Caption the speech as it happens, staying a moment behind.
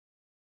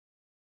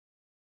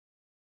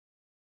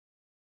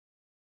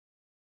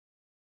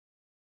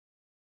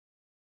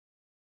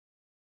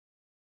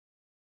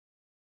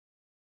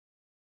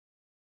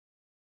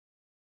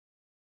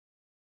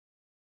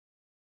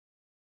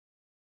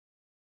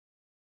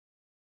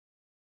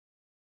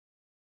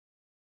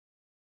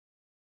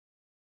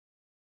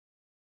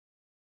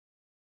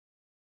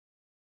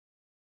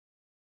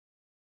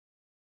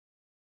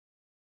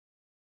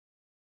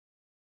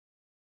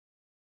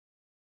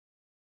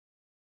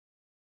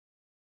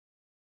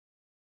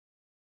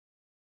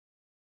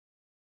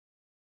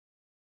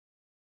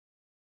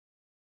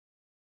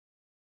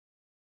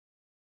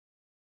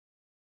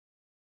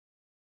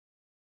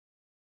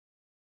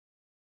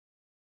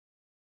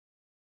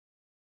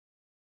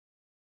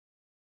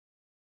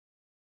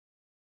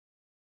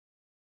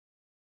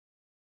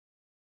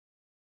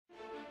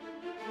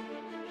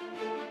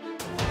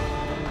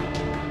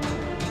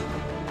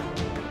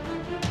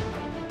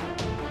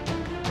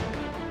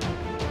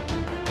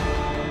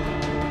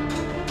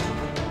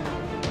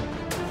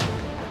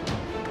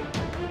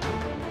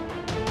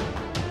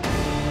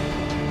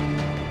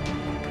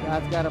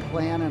God's got a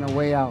plan and a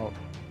way out.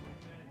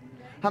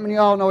 How many of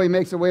y'all know He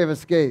makes a way of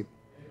escape?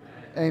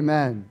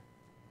 Amen.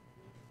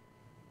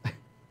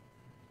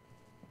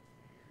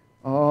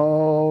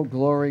 Oh,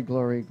 glory,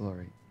 glory,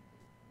 glory.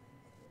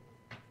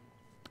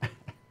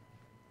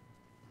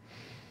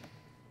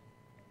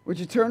 Would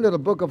you turn to the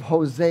book of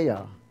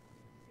Hosea?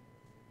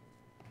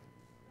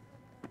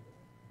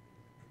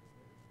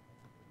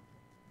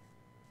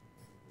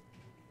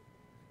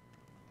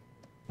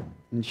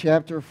 In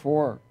chapter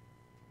 4.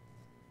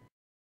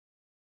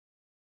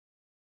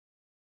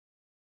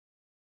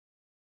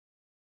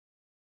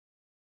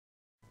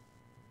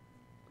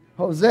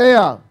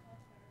 Hosea,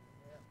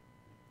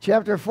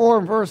 chapter 4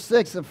 and verse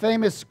 6, a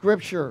famous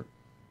scripture.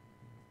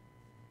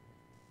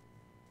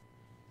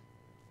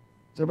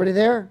 Is everybody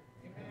there?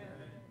 Amen.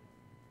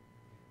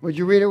 Would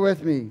you read it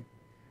with me?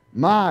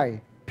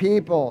 My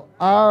people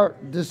are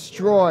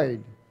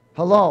destroyed.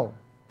 Hello.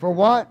 For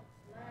what?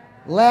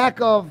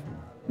 Lack of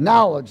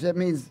knowledge. That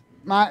means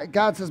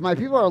God says, my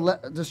people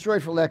are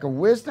destroyed for lack of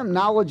wisdom,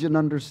 knowledge, and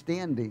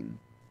understanding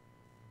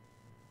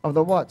of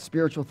the what?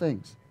 Spiritual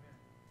things.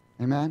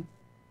 Amen.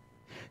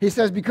 He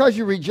says, because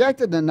you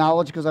rejected the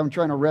knowledge, because I'm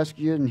trying to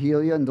rescue you and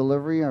heal you and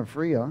deliver you and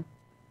free you,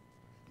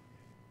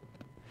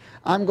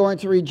 I'm going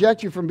to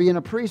reject you from being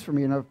a priest for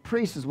me. And a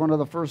priest is one of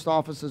the first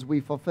offices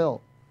we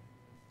fulfill.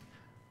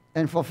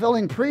 And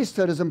fulfilling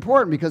priesthood is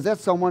important because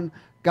that's someone,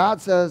 God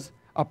says,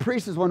 a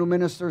priest is one who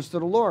ministers to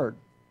the Lord.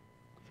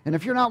 And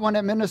if you're not one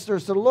that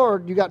ministers to the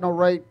Lord, you got no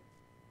right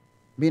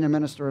being a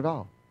minister at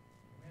all.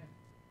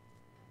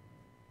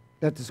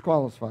 That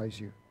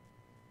disqualifies you.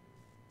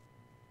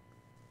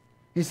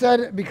 He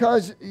said,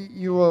 because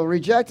you will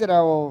reject it,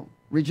 I will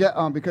reject,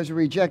 because you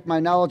reject my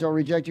knowledge, I'll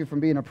reject you from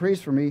being a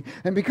priest for me.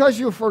 And because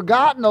you've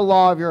forgotten the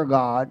law of your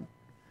God,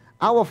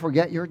 I will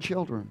forget your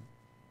children.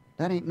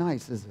 That ain't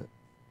nice, is it?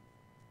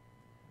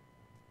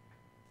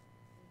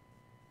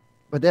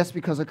 But that's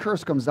because a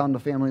curse comes down the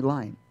family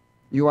line.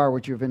 You are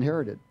what you've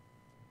inherited.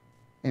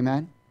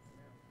 Amen?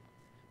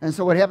 And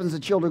so what happens, the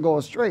children go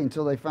astray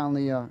until they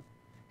finally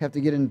have to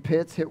get in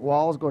pits, hit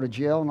walls, go to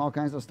jail, and all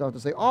kinds of stuff to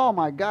say, oh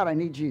my God, I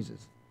need Jesus.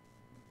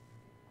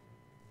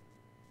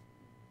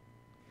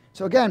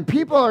 So again,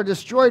 people are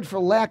destroyed for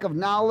lack of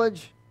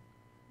knowledge,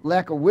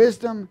 lack of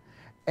wisdom,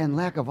 and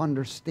lack of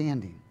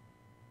understanding.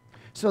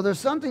 So there's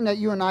something that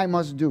you and I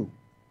must do.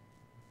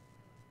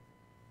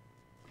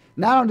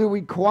 Not only do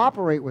we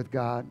cooperate with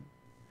God,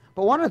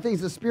 but one of the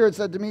things the Spirit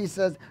said to me, He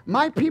says,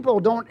 my people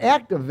don't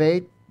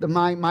activate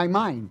my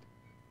mind.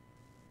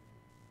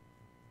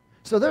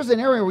 So there's an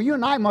area where you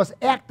and I must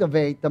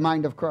activate the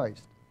mind of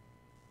Christ.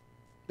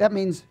 That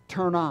means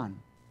turn on.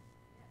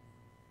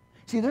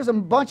 See, there's a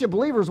bunch of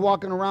believers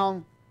walking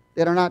around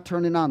that are not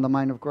turning on the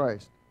mind of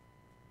Christ.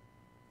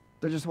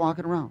 They're just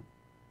walking around.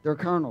 They're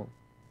carnal.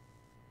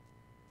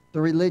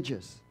 They're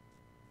religious.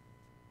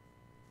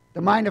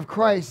 The mind of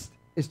Christ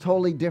is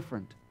totally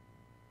different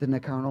than the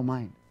carnal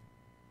mind.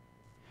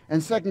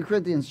 And 2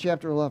 Corinthians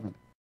chapter 11.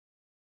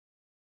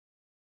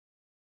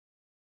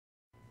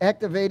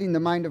 Activating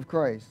the mind of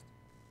Christ.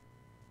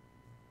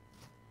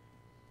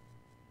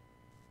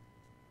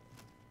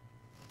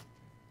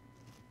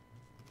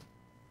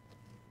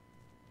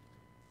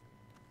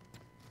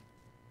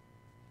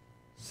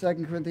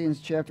 2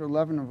 Corinthians chapter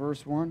 11 and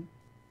verse 1.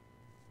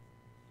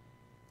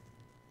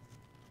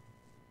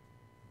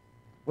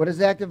 What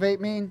does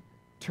activate mean?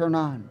 Turn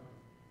on.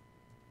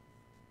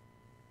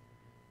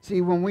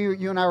 See, when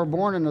you and I were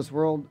born in this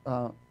world,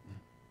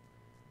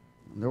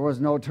 there was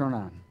no turn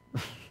on.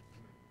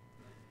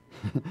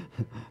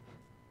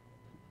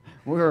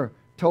 We were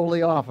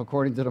totally off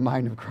according to the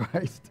mind of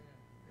Christ.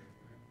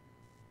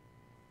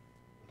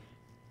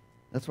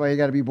 That's why you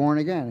got to be born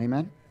again.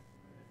 Amen?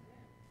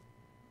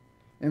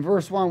 In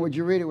verse 1, would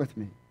you read it with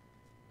me?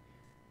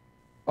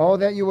 Oh,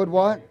 that you would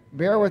what?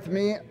 Bear with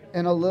me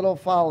in a little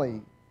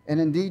folly.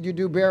 And indeed you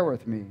do bear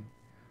with me.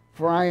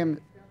 For I am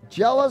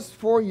jealous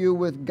for you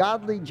with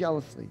godly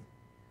jealousy.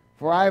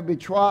 For I have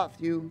betrothed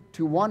you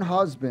to one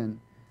husband,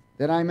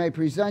 that I may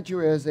present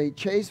you as a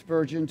chaste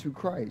virgin to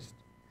Christ.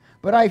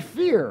 But I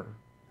fear,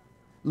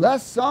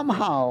 lest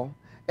somehow,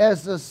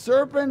 as the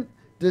serpent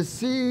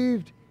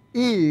deceived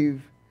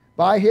Eve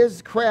by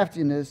his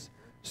craftiness,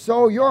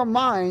 so your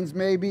minds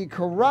may be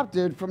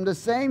corrupted from the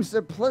same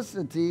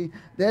simplicity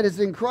that is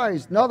in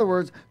Christ. In other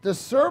words, the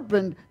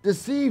serpent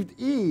deceived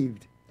Eve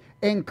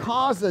and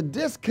caused a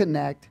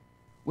disconnect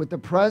with the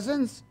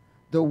presence,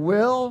 the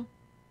will,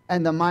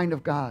 and the mind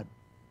of God.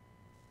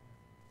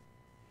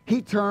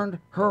 He turned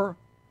her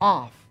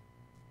off.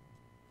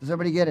 Does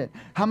everybody get it?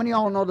 How many of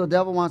y'all know the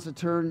devil wants to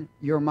turn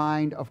your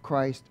mind of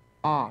Christ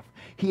off?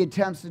 He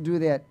attempts to do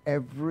that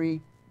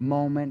every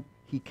moment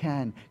he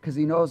can, because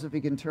he knows if he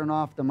can turn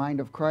off the mind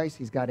of Christ,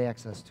 he's got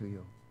access to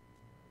you.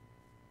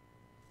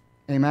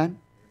 Amen?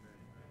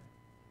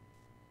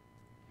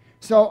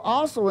 So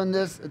also in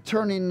this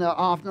turning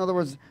off, in other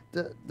words,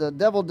 the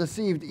devil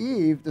deceived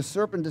Eve, the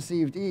serpent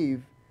deceived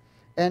Eve,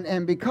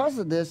 and because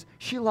of this,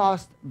 she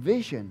lost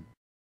vision.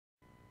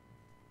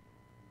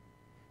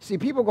 See,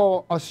 people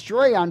go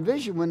astray on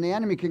vision when the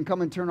enemy can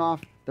come and turn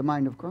off the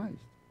mind of Christ.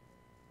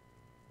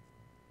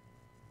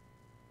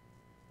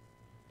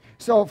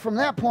 So from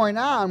that point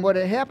on, what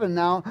had happened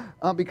now,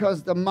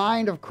 because the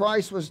mind of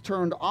Christ was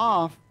turned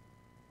off,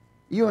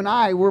 you and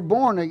I were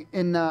born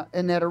in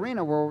that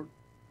arena where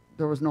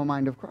there was no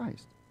mind of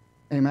Christ.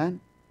 Amen?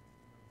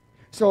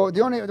 So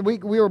we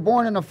were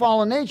born in a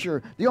fallen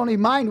nature. The only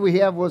mind we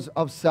have was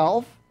of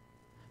self,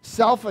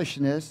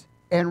 selfishness,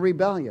 and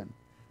rebellion.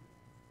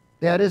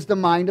 That is the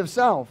mind of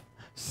self.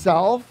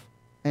 Self,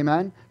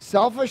 amen,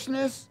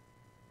 selfishness,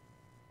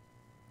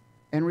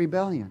 and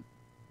rebellion.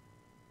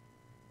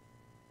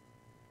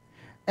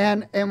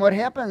 And what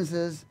happens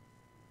is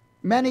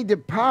many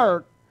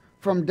depart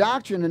from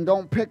doctrine and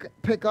don't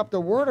pick up the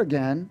word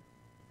again.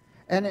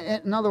 And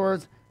in other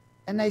words,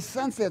 and they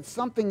sense that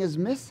something is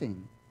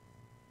missing.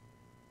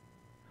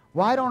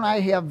 Why don't I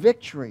have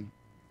victory?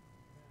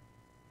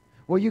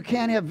 Well, you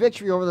can't have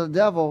victory over the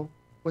devil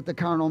with the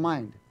carnal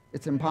mind.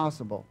 It's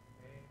impossible.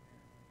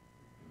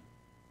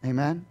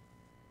 Amen?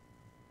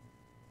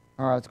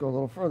 All right, let's go a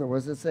little further. What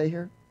does it say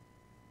here?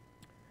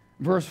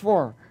 Verse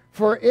 4.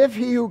 For if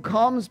he who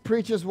comes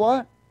preaches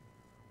what?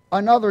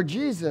 Another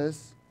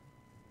Jesus,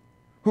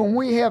 whom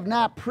we have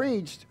not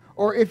preached,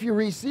 or if you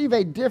receive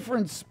a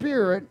different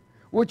spirit,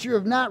 which you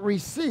have not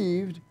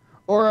received,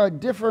 or a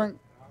different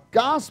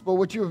gospel,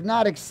 which you have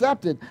not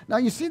accepted. Now,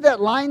 you see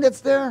that line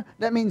that's there?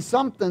 That means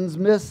something's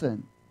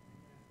missing.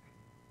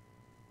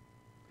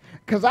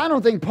 Because I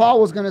don't think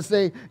Paul was going to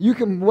say, you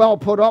can well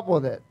put up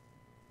with it.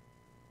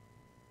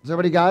 Has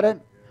everybody got it?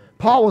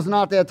 Paul was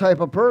not that type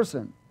of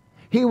person.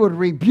 He would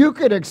rebuke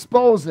it,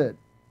 expose it.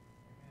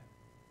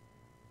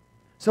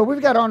 So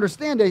we've got to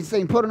understand that he's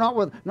saying put it up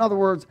with, in other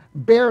words,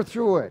 bear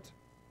through it,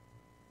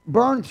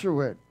 burn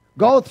through it,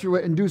 go through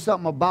it, and do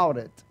something about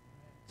it.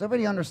 Does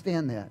everybody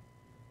understand that?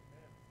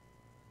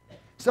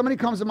 Somebody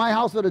comes to my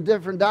house with a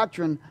different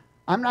doctrine,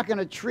 I'm not going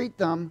to treat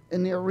them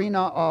in the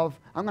arena of,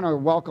 I'm going to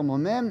welcome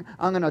them in,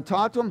 I'm going to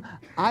talk to them.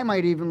 I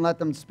might even let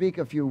them speak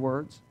a few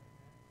words.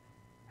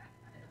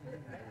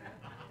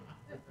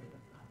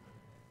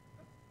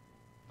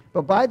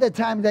 But by the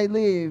time they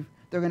leave,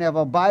 they're going to have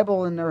a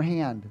Bible in their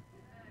hand.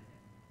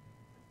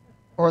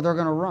 Or they're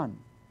going to run.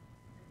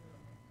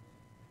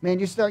 Man,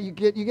 you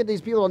get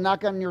these people to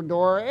knock on your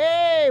door.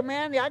 Hey,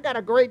 man, I got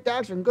a great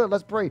doctrine. Good,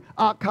 let's pray.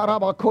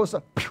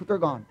 Karabakosa. They're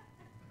gone.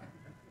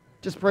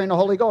 Just praying the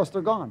Holy Ghost,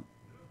 they're gone.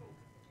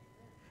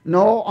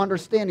 No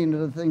understanding of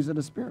the things of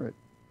the Spirit.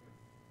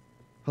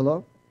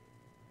 Hello?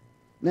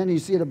 And then you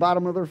see the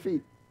bottom of their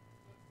feet.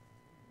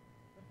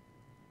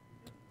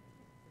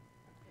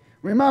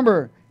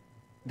 Remember,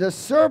 the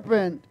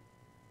serpent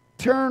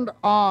turned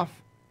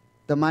off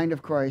the mind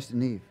of Christ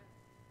in Eve.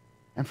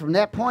 And from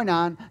that point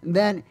on,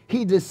 then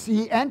he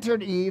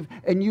entered Eve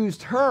and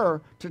used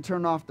her to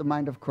turn off the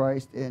mind of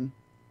Christ in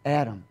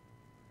Adam.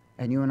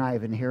 And you and I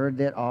have inherited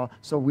it all.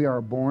 So we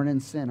are born in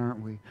sin,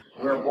 aren't we?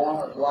 We're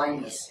born with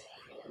blindness.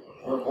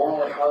 We're born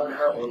with hardened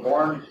heart. We're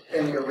born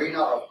in the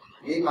arena of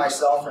me,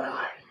 myself, and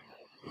I.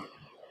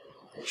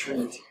 The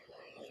Trinity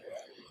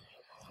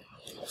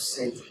of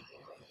Satan.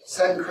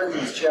 2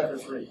 Corinthians chapter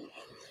 3.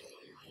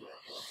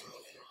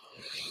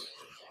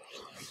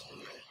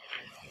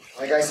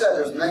 Like I said,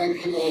 there's many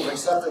people who've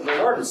accepted the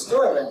Lord and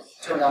still haven't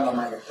turned on the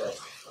mind of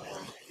Christ.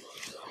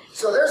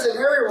 So there's an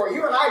area where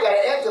you and I got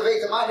to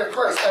activate the mind of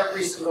Christ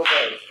every single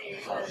day.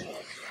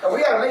 And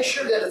we got to make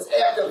sure that it's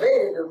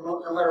activated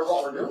no matter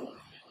what we're doing.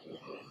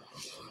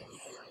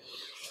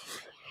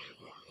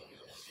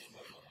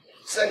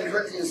 2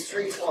 Corinthians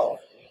 3:12.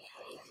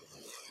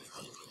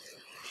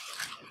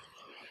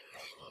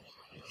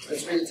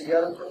 Let's read it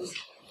together, please.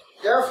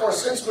 Therefore,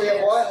 since we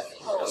have what?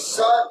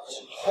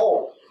 Such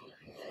hope.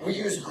 We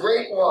use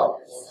great what?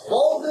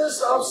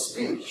 Boldness of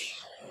speech.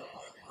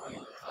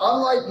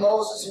 Unlike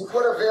Moses, who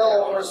put a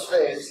veil over his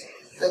face,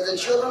 that the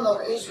children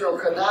of Israel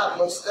could not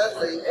look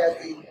steadily at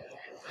the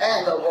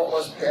end of what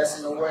was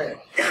passing away.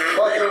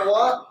 But their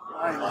what?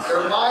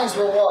 Their minds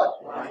were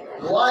what?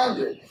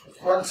 Blinded.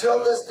 For until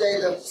this day,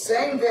 that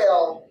same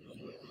veil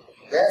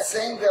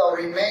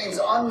remains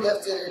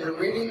unlifted in the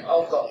reading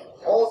of the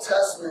Old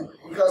Testament,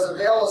 because the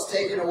veil is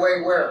taken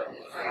away where?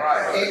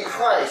 In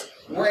Christ.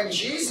 When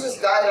Jesus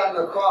died on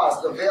the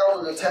cross, the veil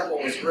in the temple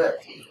was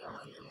ripped.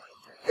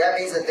 That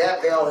means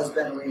that veil has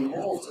been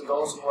removed to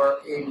those who are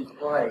in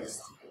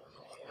Christ.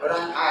 But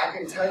I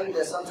can tell you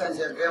that sometimes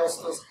that veil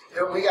still...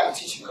 We got a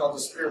teaching called the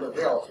spirit of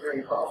veil. It's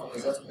very powerful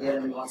because that's what the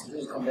enemy wants to do,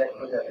 is come back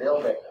and put that veil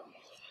back down.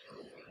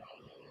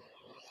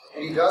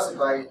 And he does it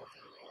by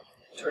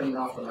turning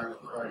off the mind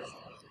of Christ.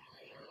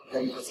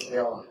 Then he puts the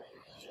veil on.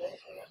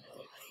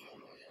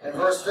 And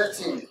verse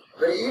 15,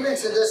 but even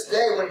to this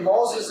day, when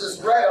Moses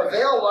is read, a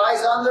veil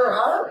lies on their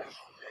heart.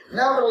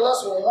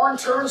 Nevertheless, when one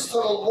turns to the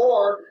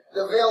Lord,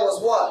 the veil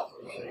is what?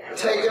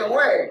 Taken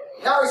away.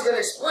 Now he's going to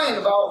explain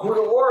about who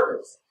the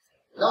Lord is.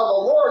 Now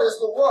the Lord is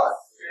the what?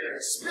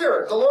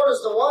 Spirit. The Lord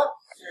is the what?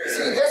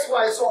 See, that's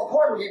why it's so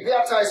important to be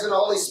baptized in the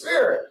Holy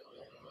Spirit.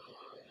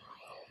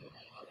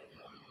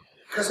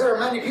 Because there are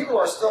many people who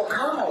are still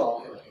carnal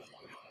out there.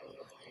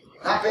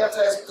 Not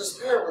baptized with the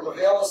Spirit, where the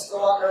veil is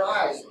still on their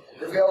eyes.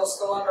 The veil is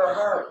still on their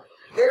heart.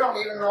 They don't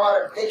even know how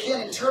to, they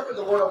can't interpret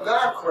the Word of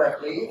God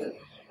correctly either.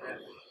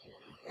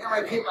 You know,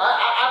 my people,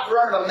 I've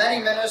run into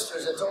many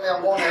ministers that told me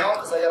I'm going to hell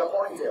because I got a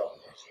ponytail.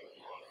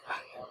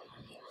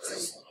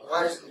 Says,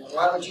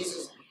 why would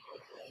Jesus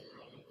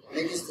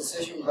make his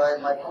decision by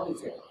my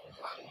ponytail?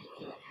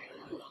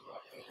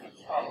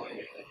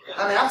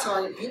 I mean, I'm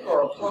telling you, people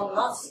are plumb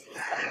nuts.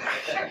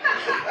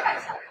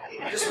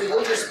 This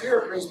religious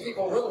spirit brings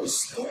people really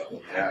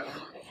stupid. Yeah.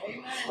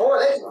 Boy,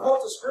 they can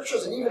quote the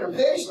scriptures and even in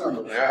page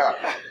numbers. Yeah.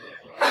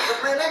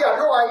 But man, they got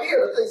no idea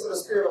the things of the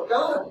Spirit of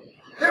God.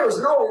 There is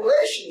no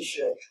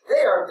relationship.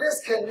 They are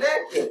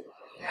disconnected.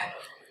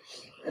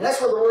 And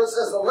that's where the word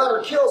says the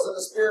letter kills and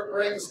the Spirit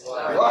brings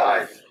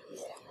life.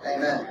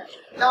 Amen.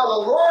 Now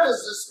the Lord is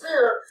the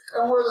Spirit,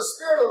 and where the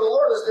Spirit of the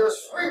Lord is, there's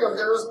freedom,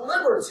 there is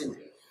liberty.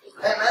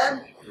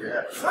 Amen?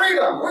 Yeah.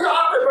 Freedom.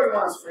 Everybody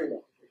wants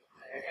freedom.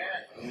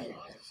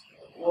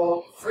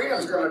 Well,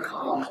 freedom's going to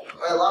come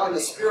by allowing the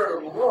Spirit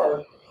of the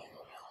Lord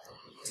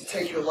to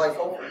take your life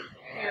over.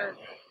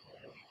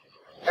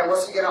 And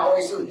what's he going to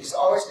always do? He's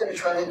always going to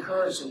try to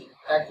encourage and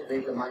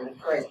activate the mind of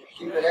Christ.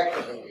 Keep it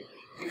activated.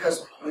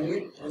 Because when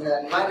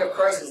the mind of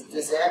Christ is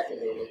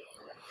deactivated,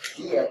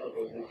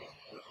 you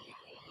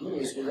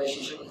lose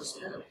relationship with the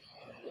Spirit.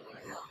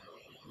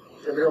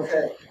 Is it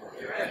okay?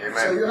 Amen.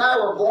 So you and I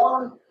were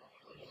born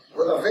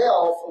with a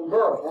veil from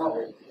birth, weren't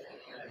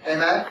we?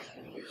 Amen?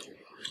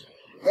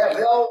 That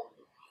veil,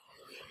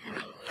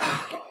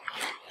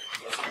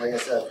 like I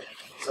said,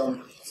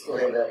 some still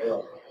have that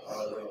veil.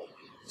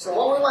 So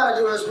what we want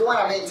to do is we want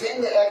to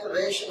maintain the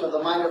activation of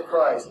the mind of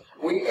Christ.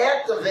 We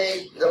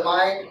activate the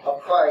mind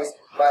of Christ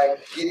by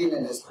getting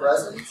in His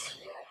presence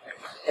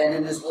and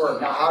in His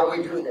Word. Now, how do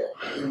we do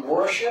that? We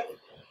worship,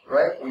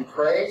 right? We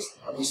praise,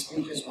 and we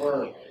speak His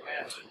Word.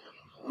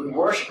 We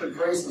worship and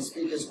praise and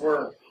speak His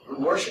Word. We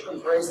worship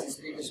and praise and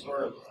speak His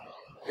Word.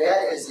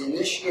 That is the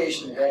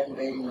initiation of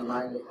activating the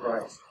mind of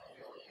Christ.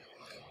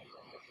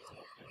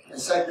 In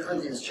 2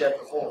 Corinthians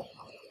chapter 4.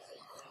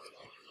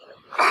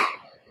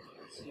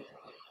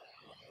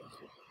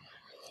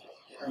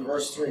 And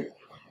verse 3.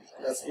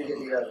 Let's read it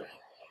together.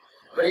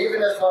 But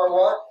even if our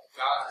what?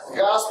 The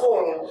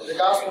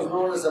gospel is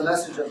known as the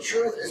message of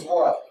truth, is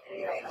what?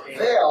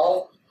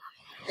 Veil.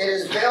 It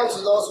is veiled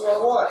to those who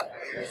are what?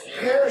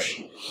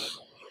 Perishing.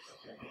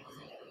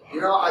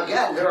 You know,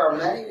 again, there are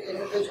many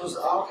individuals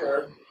out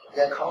there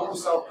that call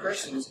themselves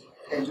Christians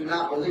and do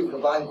not believe the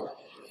Bible.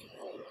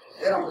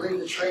 They don't believe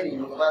the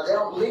training of the Bible. They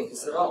don't believe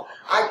this at all.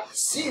 I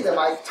see them.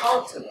 I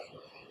talk to them.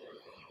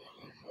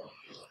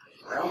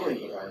 I don't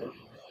believe the Bible.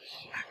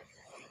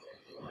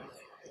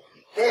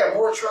 They have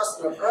more trust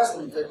in the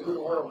president than do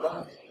the Word of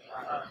God.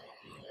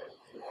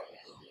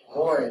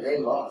 Boy, they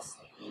lost.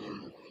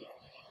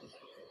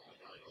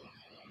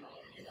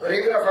 But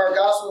even if our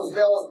gospel is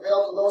veiled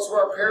to those who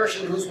are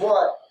perishing, whose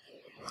what?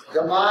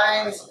 The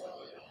minds,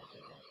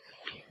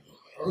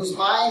 whose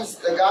minds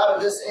the God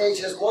of this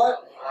age has what?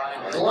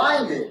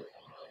 Blinded.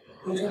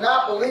 Who do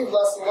not believe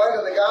lest the light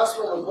of the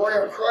gospel of the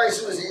glory of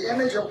Christ, who is the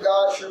image of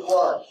God, should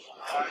what?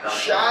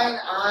 Shine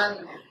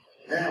on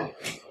them.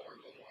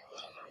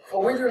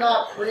 For we do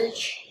not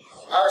preach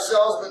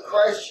ourselves but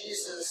Christ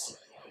Jesus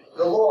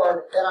the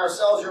Lord, and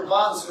ourselves your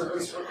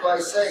bondservants for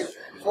Christ's sake.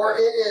 For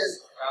it is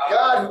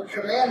God who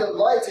commanded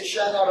light to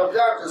shine out of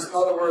darkness. In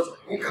other words,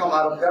 we come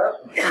out of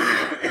darkness.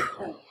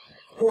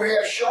 Who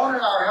have shown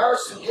in our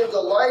hearts to give the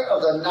light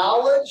of the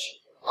knowledge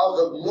of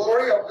the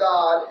glory of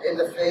God in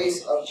the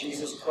face of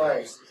Jesus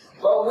Christ.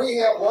 But we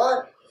have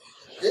what?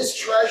 This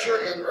treasure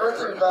in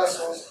earthen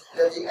vessels,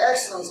 that the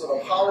excellence of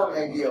the power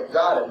may be of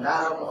God and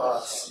not of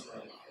us.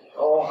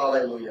 Oh,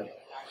 hallelujah.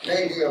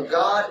 May be of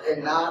God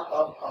and not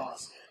of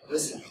us.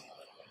 Listen,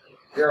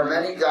 there are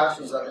many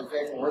doctrines of, in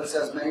fact, the word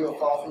says many will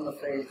fall from the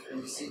faith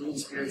and deceiving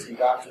spirits and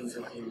doctrines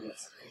of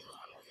demons.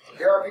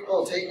 There are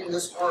people taking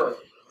this word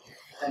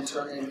and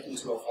turning it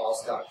into a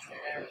false doctrine.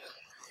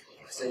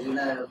 Because they do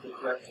not have the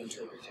correct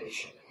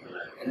interpretation.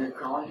 And they're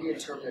going to be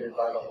interpreted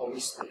by the Holy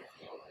Spirit.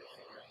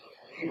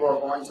 People are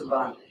going to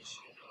bondage.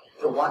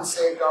 The once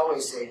saved,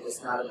 always saved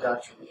is not a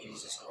doctrine of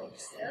Jesus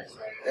Christ.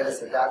 That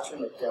is a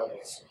doctrine of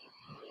devils.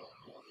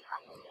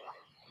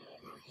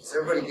 Does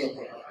everybody get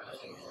that?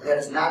 That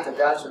is not the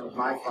doctrine of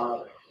my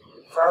Father.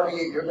 Far be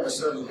it, you're going to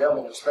serve the devil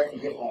and expect to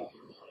get home.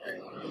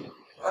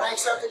 But I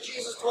accepted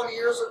Jesus 20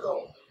 years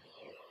ago.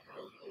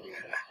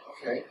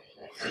 Okay.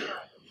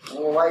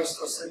 Well, why are you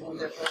still sitting with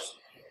that person?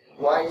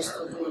 Why are you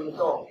still doing the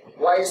dope?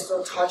 Why are you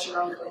still touching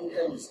unclean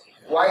things?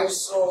 Why are you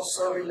still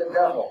serving the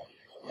devil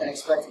and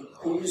expecting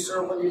who you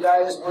serve when you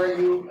die is where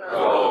you go?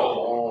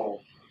 Oh.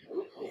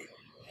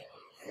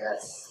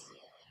 Yes.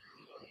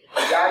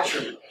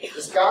 Doctrine.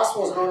 This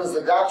gospel is known as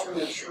the doctrine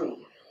of truth.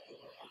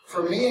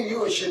 For me and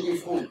you, it should be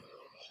food.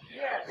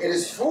 It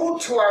is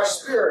food to our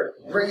spirit,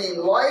 bringing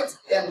light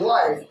and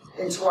life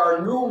into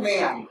our new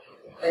man.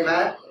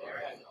 Amen?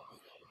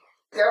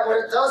 That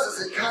what it does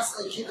is it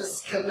constantly keeps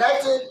us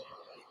connected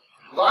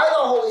by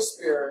the Holy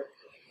Spirit,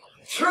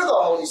 through the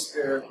Holy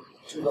Spirit,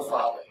 to the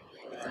Father.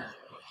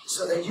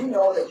 So that you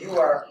know that you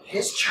are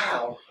His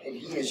child and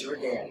He is your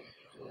dad.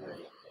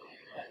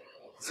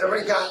 Has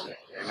everybody got it?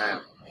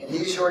 Amen. And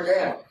He's your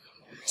dad.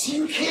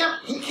 See,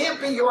 He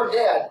can't be your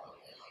dad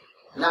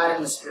not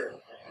in the Spirit.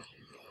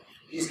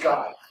 He's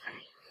God.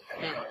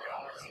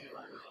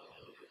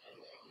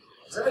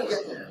 Does everybody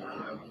get there?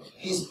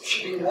 He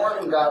should be more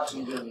than God to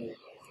you and me.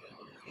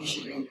 He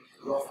should be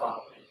your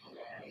Father.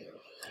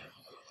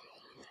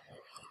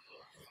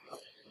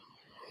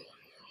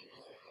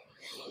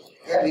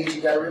 That means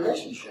you got a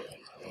relationship.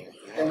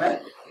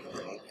 Amen?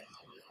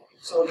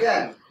 So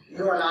again,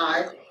 you and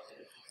I,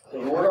 the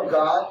Word of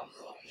God,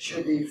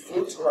 should be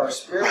food to our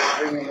spirit,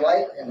 bringing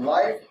light and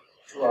life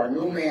to our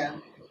new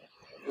man,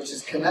 which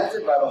is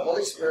connected by the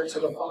Holy Spirit to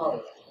the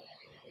Father,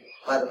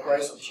 by the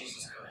price of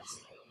Jesus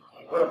Christ.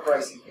 What a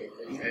price He paid.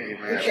 He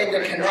came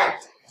to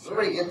connect. Does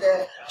everybody get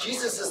that?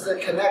 Jesus is the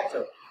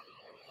connector.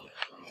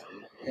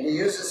 And He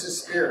uses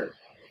His Spirit.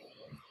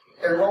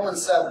 In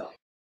Romans 7.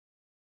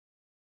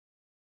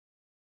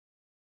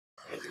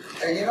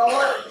 And you know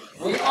what?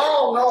 We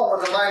all know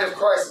when the mind of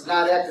Christ is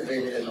not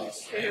activated in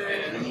us.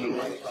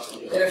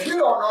 And if you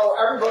don't know,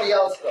 everybody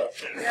else does.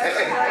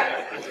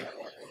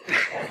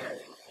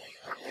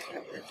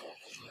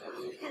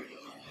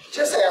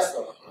 Just ask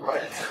them.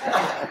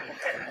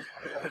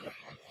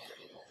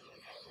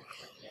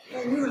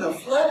 Man, you in the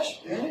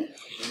flesh, man.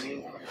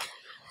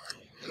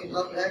 Ain't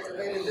nothing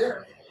activated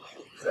there.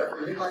 Except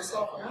for me,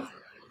 myself, huh?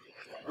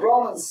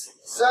 Romans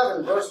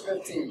 7, verse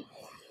 15.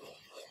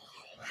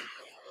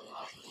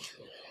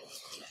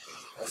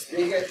 I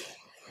speak it.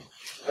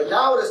 But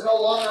now it is no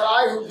longer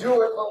I who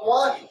do it, but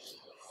what?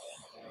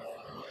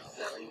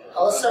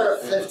 Oh, let's start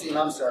at 15.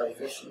 I'm sorry,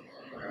 15.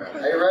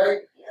 Are you ready?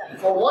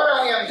 For what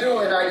I am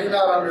doing, I do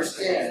not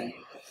understand.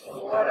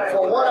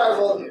 For what I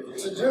will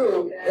to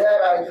do,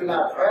 that I do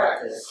not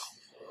practice.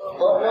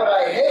 But what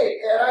I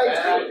hate, that I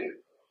do.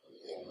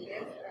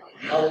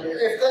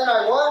 If then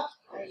I what?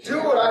 Do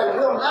what I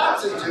will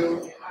not to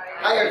do,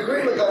 I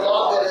agree with the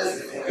law that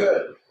is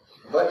good.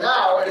 But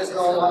now it is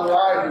no longer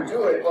I who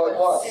do it, but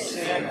what?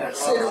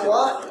 Sin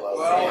what?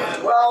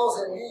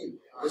 Dwells in me,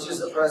 which is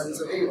the presence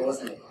of evil,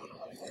 isn't it?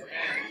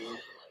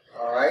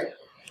 All right?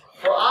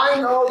 For I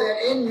know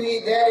that in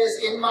me, that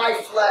is in my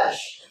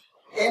flesh.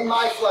 In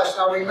my flesh.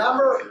 Now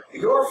remember,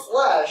 your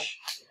flesh,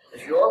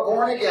 if you're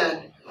born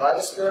again by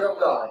the Spirit of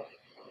God,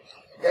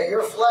 that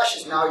your flesh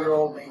is now your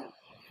old man.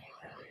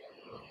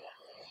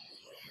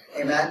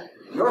 Amen?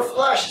 Your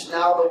flesh is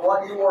now the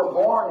one you were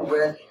born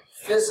with,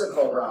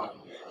 physical realm.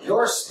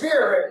 Your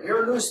spirit,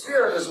 your new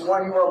spirit, is the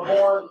one you were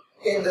born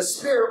in the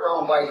spirit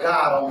realm by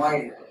God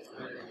Almighty,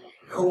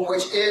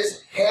 which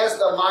has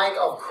the mind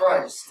of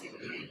Christ.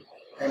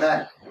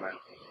 Amen.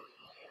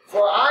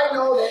 For I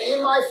know that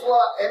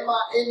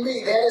in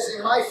me, that is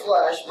in my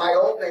flesh, my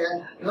old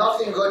man,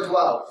 nothing good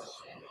dwells.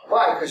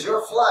 Why? Because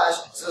your flesh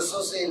is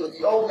associated with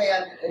the old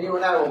man, and you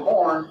and I were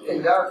born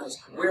in darkness.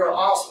 We are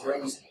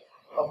offsprings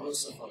of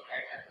Lucifer.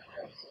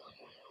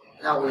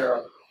 Now we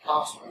are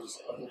offsprings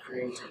of the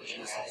Creator,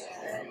 Jesus.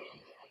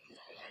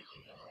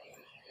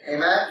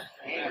 Amen?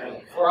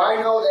 For I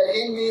know that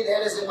in me,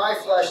 that is in my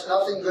flesh,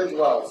 nothing good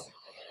dwells.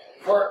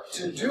 For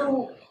to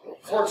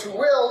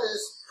will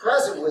is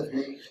present with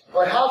me,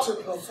 but how to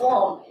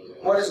perform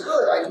what is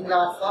good I do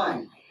not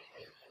find.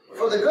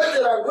 For the good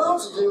that I will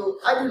to do,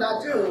 I do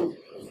not do,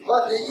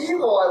 but the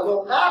evil I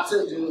will not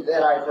to do,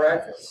 that I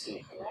practice.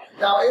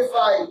 Now if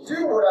I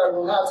do what I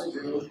will not to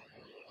do,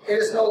 it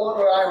is no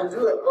longer I who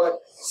do it, but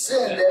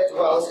sin that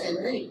dwells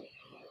in me.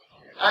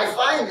 I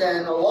find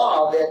then a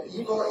law that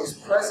evil is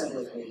present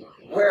with me.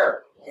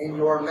 Where? In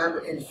your member,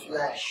 in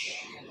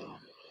flesh.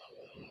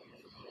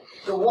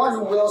 The one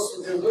who wills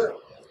to do good.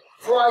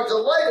 For I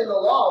delight in the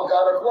law of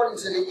God according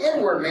to the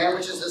inward man,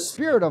 which is the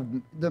spirit of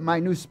my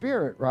new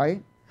spirit,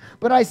 right?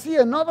 But I see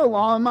another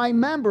law in my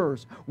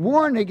members,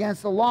 warring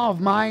against the law of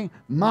my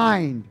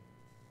mind,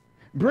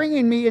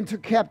 bringing me into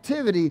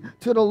captivity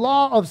to the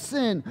law of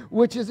sin,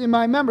 which is in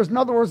my members. In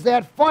other words,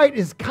 that fight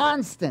is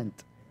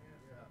constant.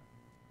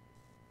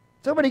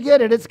 Somebody get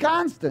it? It's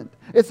constant.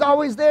 It's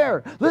always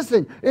there.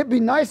 Listen, it'd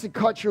be nice to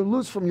cut you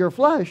loose from your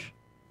flesh.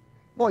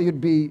 Well, you'd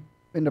be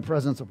in the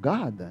presence of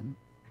God then.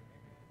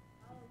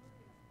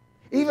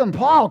 Even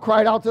Paul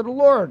cried out to the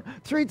Lord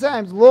 3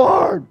 times,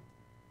 Lord,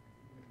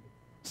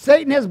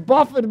 Satan has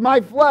buffeted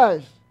my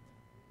flesh.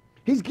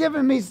 He's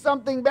given me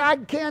something that I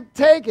can't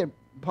take it.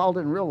 Paul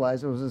didn't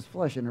realize it was his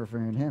flesh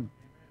interfering in him.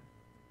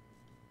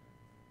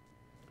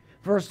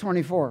 Verse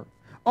 24.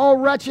 O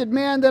wretched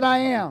man that I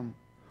am,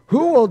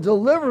 who will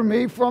deliver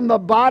me from the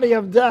body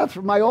of death,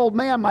 from my old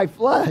man, my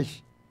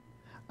flesh?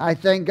 I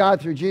thank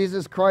God through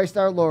Jesus Christ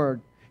our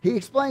Lord. He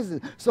explains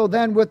it. So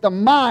then with the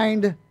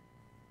mind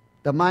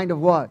of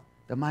what?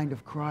 The mind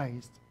of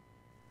Christ.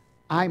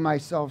 I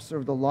myself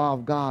serve the law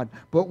of God.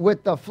 But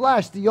with the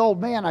flesh, the old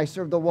man, I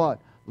serve the what?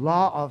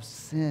 Law of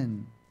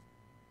sin.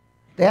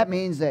 That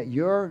means that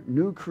your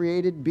new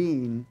created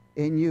being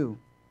in you,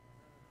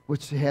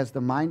 which has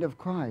the mind of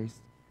Christ,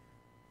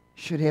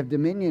 should have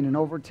dominion and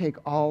overtake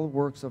all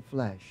works of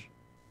flesh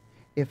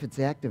if it's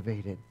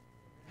activated.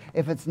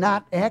 If it's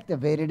not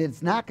activated,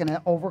 it's not going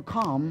to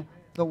overcome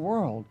the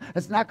world.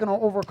 It's not going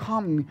to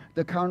overcome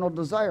the carnal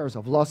desires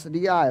of lust of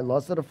the eye,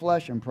 lust of the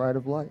flesh, and pride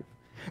of life.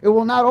 It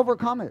will not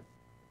overcome it.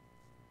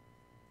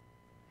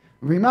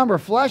 Remember,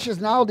 flesh is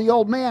now the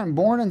old man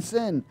born in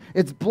sin.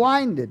 It's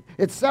blinded.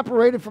 It's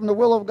separated from the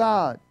will of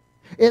God.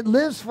 It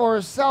lives for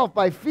itself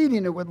by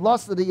feeding it with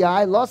lust of the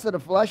eye, lust of the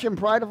flesh, and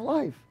pride of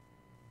life.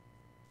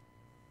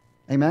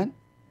 Amen? Amen.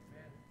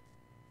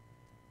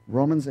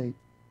 Romans 8,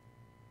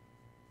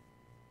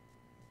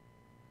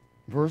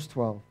 verse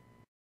 12.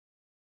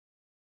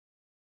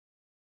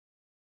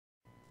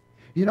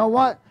 You know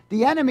what?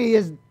 The enemy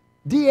is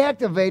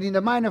deactivating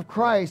the mind of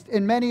Christ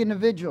in many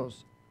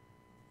individuals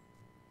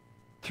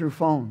through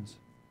phones.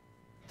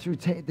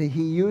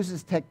 He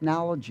uses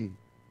technology.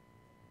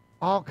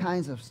 All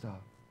kinds of stuff.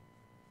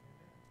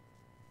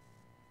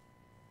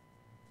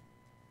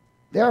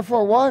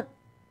 Therefore what?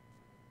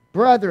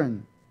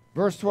 Brethren,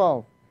 verse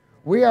 12.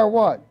 We are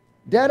what?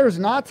 Debtors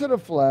not to the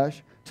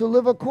flesh, to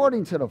live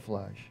according to the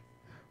flesh.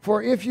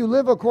 For if you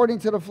live according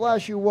to the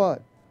flesh, you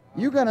what?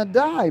 You're going to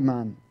die,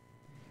 man.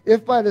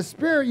 If by the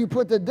Spirit you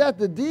put to death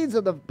the deeds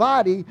of the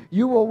body,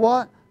 you will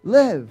what?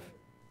 Live.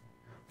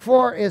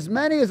 For as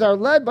many as are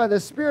led by the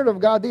Spirit of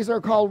God, these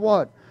are called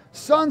what?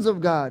 Sons of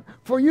God.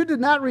 For you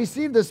did not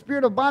receive the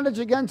spirit of bondage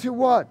again to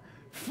what?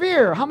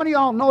 Fear. How many of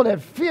y'all know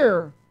that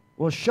fear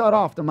will shut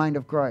off the mind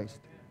of Christ?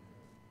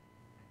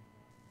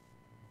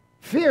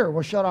 Fear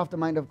will shut off the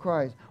mind of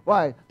Christ.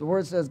 Why? The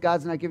Word says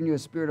God's not giving you a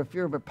spirit of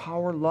fear, but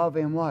power, love,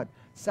 and what?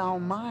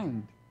 Sound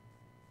mind.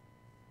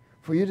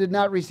 For you did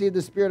not receive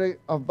the spirit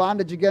of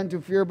bondage again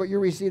to fear, but you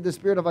received the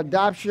spirit of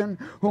adoption,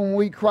 whom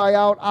we cry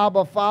out,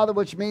 Abba, Father,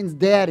 which means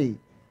Daddy.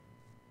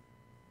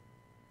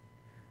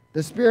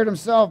 The Spirit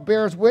Himself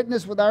bears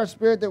witness with our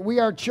spirit that we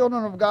are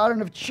children of God,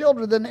 and if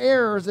children, then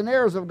heirs and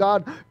heirs of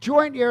God,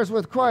 joint heirs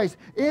with Christ,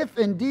 if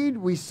indeed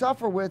we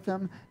suffer with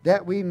Him,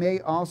 that we may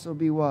also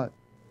be what?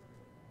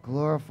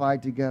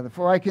 Glorified together.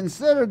 For I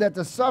consider that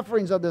the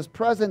sufferings of this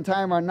present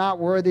time are not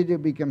worthy to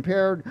be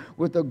compared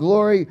with the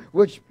glory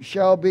which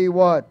shall be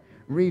what?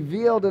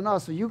 Revealed in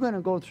us. So you're going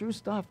to go through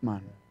stuff,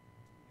 man.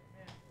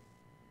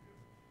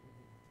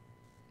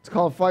 It's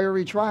called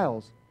fiery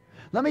trials.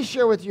 Let me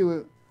share with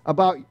you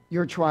about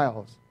your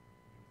trials.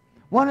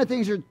 One of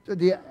the things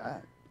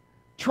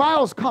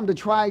trials come to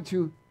try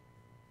to,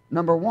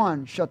 number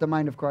one, shut the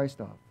mind of Christ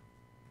off.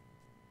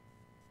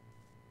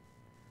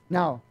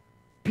 Now,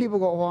 people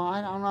go, well,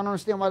 I don't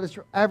understand why this.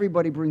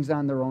 Everybody brings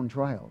on their own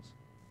trials.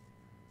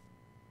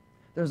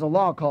 There's a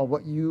law called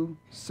what you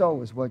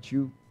sow is what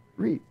you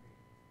reap.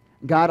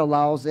 God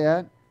allows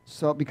that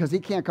so because He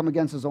can't come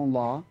against His own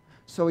law,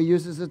 so He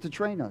uses it to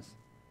train us.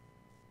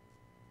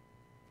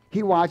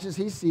 He watches,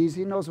 He sees,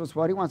 He knows what's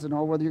what. He wants to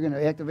know whether you're going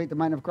to activate the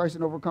mind of Christ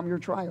and overcome your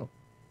trial.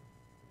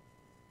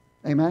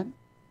 Amen?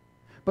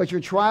 But your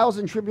trials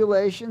and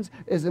tribulations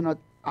is an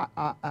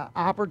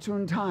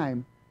opportune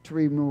time to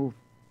remove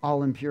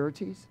all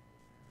impurities,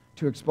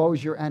 to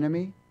expose your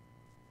enemy.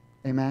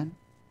 Amen?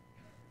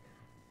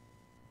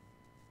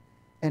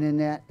 And in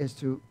that is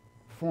to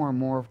form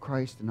more of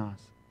Christ in us.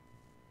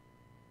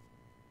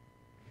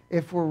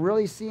 If we're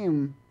really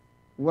seeing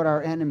what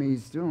our enemy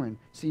is doing,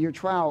 see your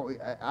trial,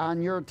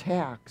 on your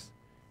attacks,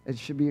 it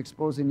should be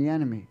exposing the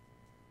enemy.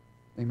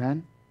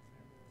 Amen?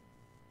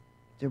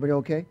 Is everybody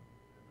okay?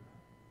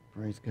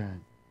 Praise God.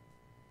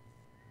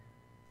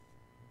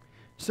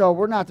 So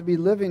we're not to be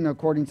living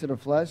according to the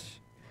flesh.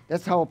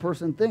 That's how a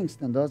person thinks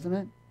then, doesn't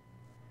it?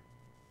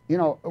 You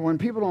know, when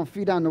people don't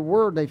feed on the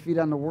Word, they feed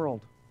on the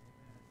world.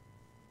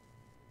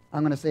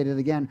 I'm going to say that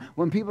again.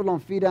 When people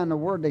don't feed on the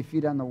Word, they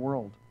feed on the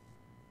world.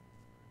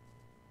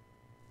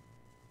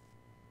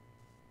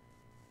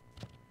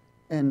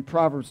 In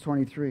Proverbs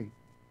 23.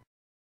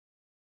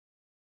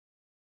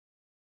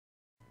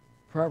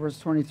 Proverbs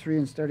 23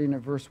 and starting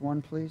at verse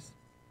 1, please.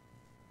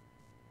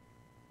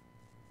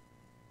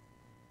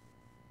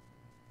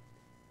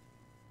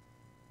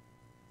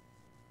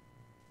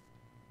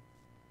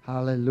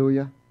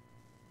 Hallelujah.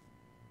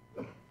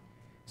 It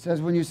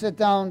says, when you sit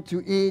down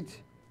to eat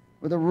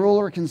with a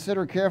ruler,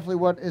 consider carefully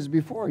what is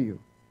before you,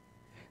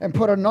 and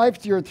put a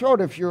knife to your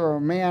throat if you're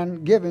a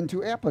man given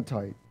to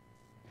appetite.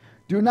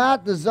 Do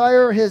not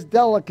desire his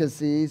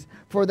delicacies,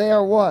 for they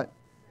are what?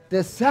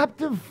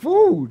 Deceptive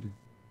food.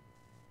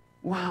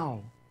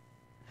 Wow.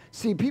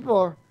 See,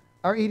 people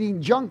are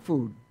eating junk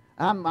food.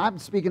 I'm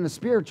speaking of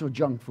spiritual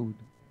junk food.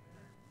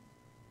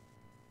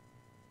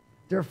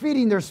 They're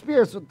feeding their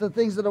spirits with the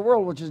things of the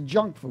world, which is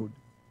junk food.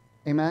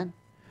 Amen?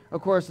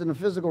 Of course, in the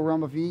physical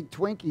realm, if you eat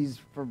Twinkies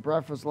for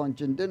breakfast,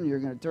 lunch, and dinner, you're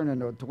going to turn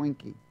into a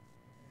Twinkie.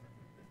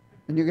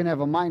 And you're going to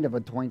have a mind of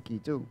a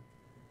Twinkie, too.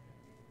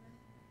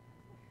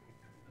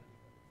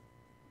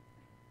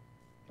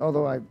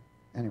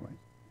 Anyway.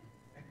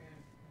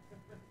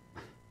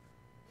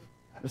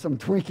 There's some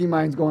Twinkie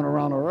minds going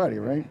around already,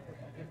 right?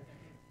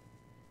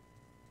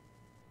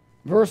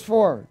 Verse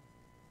 4.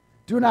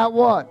 Do not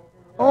what?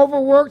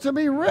 Overwork to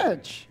be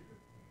rich.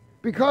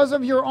 Because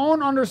of your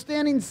own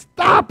understanding,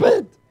 stop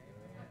it.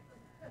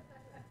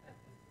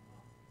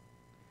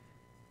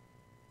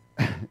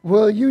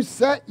 Will you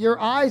set your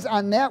eyes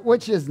on that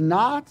which is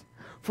not?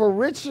 For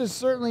riches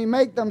certainly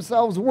make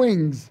themselves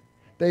wings.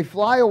 They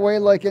fly away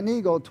like an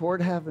eagle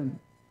toward heaven.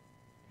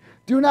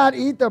 Do not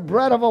eat the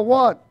bread of a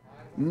what?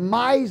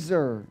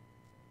 Miser,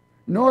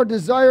 nor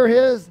desire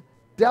his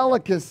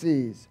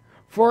delicacies.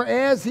 For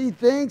as he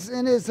thinks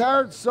in his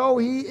heart, so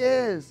he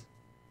is.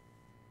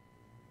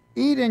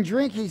 Eat and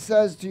drink, he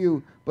says to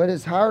you, but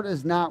his heart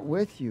is not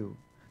with you.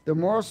 The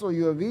morsel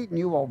you have eaten,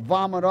 you will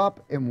vomit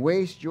up and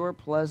waste your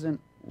pleasant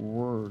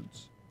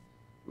words.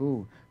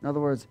 Ooh, in other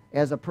words,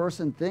 as a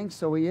person thinks,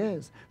 so he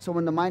is. So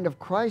when the mind of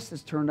Christ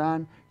is turned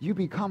on, you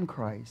become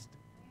Christ.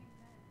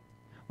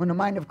 When the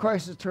mind of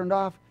Christ is turned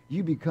off,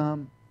 you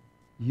become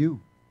you.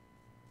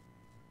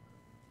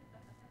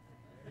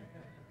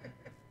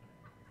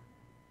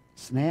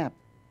 Snap.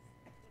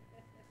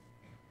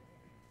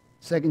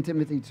 2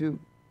 Timothy 2.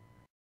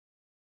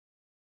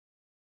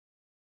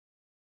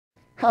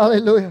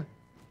 Hallelujah.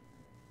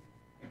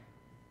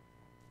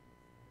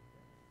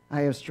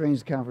 I have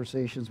strange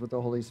conversations with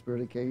the Holy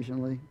Spirit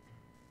occasionally.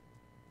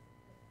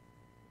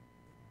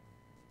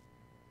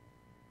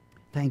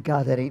 Thank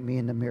God that ain't me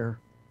in the mirror.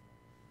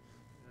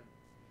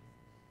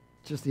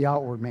 Just the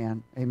outward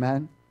man.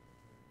 Amen.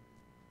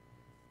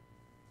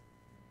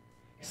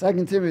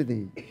 2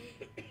 Timothy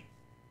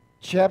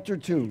chapter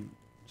 2,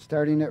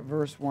 starting at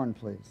verse 1,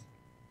 please.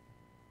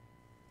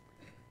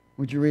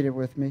 Would you read it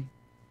with me?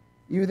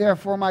 You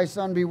therefore, my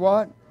son, be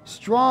what?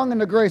 Strong in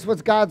the grace.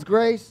 What's God's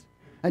grace?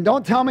 And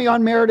don't tell me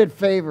unmerited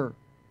favor,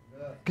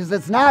 because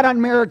it's not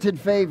unmerited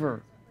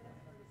favor.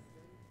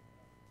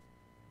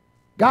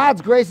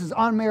 God's grace is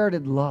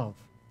unmerited love.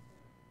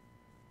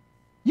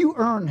 You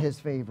earn his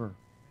favor.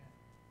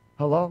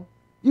 Hello?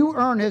 You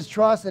earn his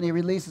trust and he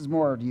releases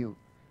more to you.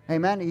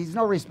 Amen? He's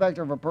no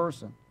respecter of a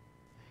person.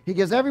 He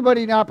gives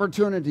everybody an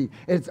opportunity.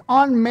 It's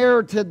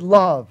unmerited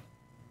love.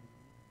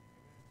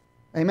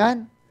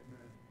 Amen?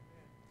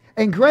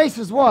 And grace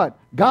is what?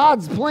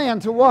 God's plan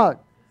to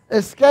what?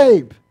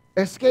 Escape.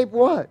 Escape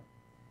what?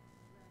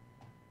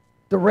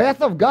 The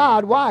wrath of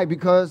God. Why?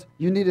 Because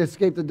you need to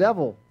escape the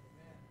devil.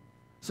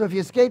 So if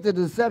you escape the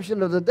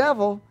deception of the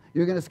devil,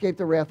 you're going to escape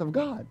the wrath of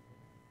God.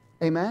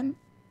 Amen?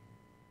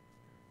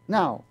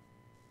 Now,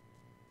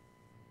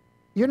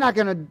 you're not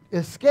going to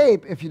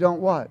escape if you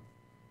don't what?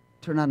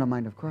 Turn on the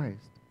mind of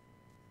Christ.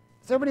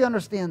 Does everybody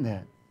understand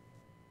that?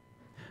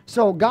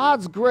 So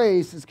God's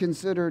grace is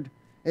considered,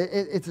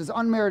 it's his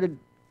unmerited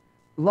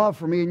love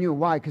for me and you.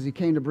 Why? Because he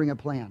came to bring a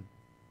plan.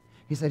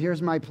 He said,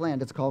 here's my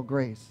plan. It's called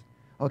grace.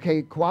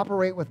 Okay,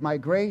 cooperate with my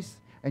grace,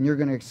 and you're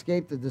going to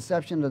escape the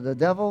deception of the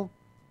devil,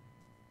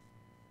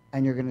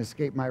 and you're going to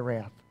escape my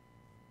wrath.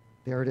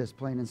 There it is,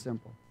 plain and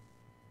simple.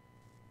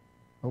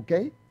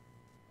 Okay?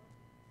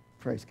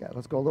 Praise God.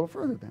 Let's go a little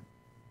further then.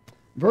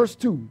 Verse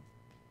 2.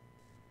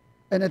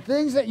 And the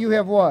things that you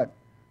have what?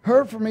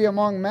 Heard from me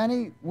among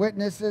many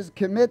witnesses,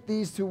 commit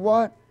these to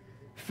what?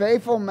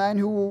 Faithful men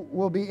who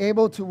will be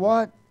able to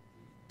what?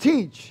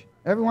 Teach.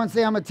 Everyone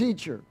say, I'm a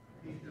teacher.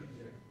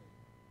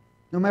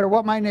 No matter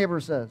what my neighbor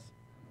says.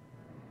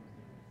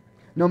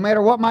 No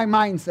matter what my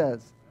mind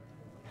says.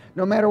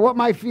 No matter what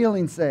my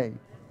feelings say.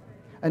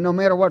 And no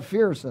matter what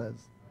fear says.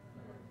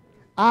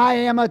 I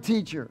am a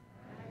teacher.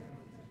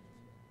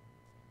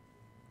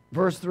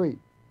 Verse 3.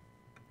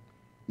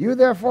 You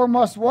therefore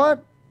must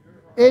what?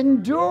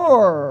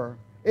 Endure.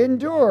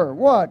 Endure.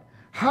 What?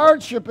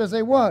 Hardship as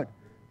a what?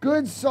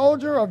 Good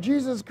soldier of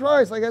Jesus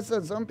Christ. Like I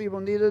said, some people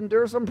need to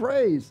endure some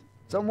praise,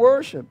 some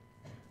worship.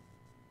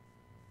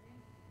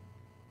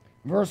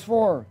 Verse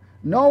 4.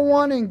 No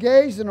one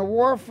engaged in a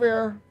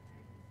warfare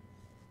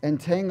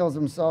entangles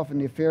himself in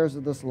the affairs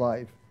of this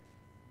life,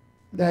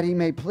 that he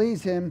may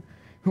please him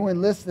who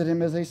enlisted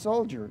him as a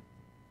soldier.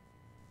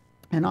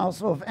 And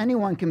also, if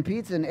anyone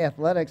competes in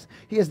athletics,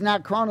 he is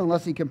not crowned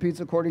unless he competes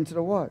according to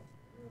the what?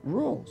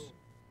 Rules.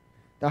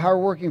 The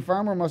hard-working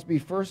farmer must be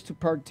first to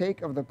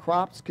partake of the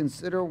crops.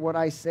 Consider what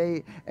I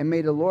say, and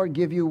may the Lord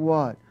give you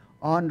what?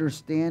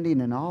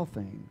 Understanding in all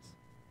things.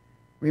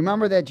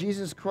 Remember that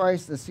Jesus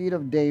Christ, the seed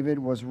of David,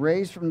 was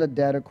raised from the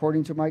dead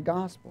according to my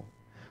gospel,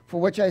 for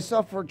which I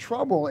suffer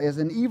trouble as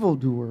an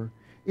evildoer,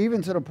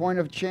 even to the point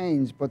of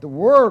chains. But the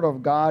word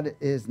of God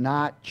is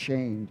not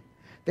chained.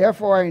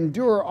 Therefore I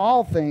endure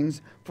all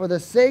things for the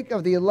sake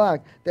of the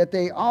elect, that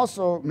they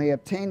also may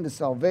obtain the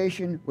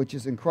salvation which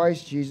is in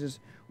Christ Jesus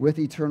with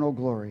eternal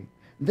glory.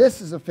 This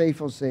is a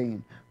faithful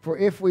saying. For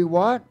if we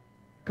what?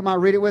 Come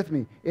on, read it with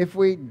me. If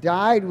we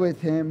died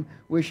with him,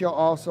 we shall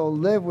also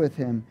live with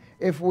him.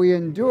 If we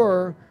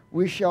endure,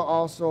 we shall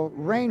also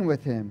reign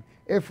with him.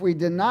 If we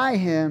deny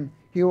him,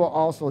 he will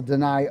also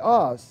deny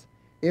us.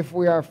 If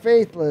we are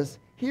faithless,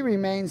 he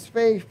remains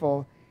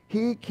faithful.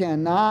 He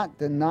cannot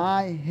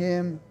deny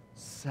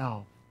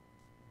himself.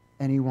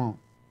 And he won't.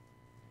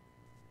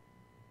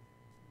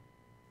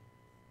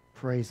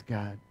 Praise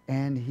God.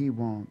 And he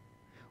won't.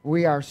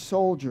 We are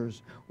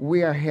soldiers.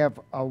 Have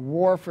a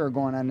warfare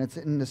going on. It's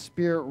in the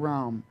spirit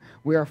realm.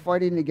 We are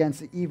fighting against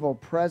the evil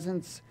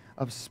presence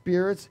of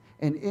spirits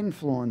and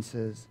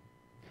influences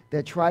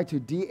that try to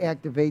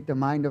deactivate the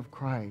mind of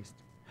Christ.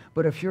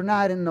 But if you're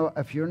not in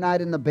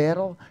the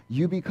battle,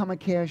 you become a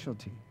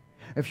casualty.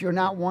 If you're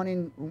not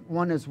one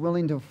that's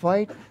willing to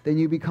fight, then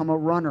you become a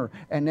runner.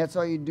 And that's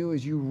all you do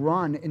is you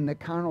run in the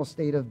carnal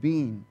state of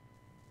being.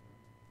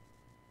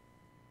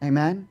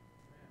 Amen?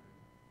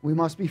 We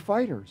must be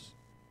fighters.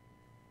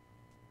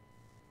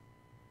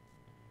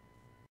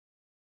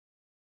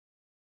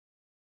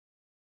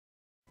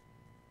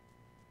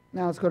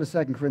 Now let's go to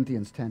 2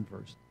 Corinthians 10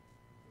 first.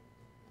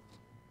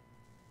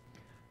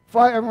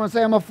 Fight. Everyone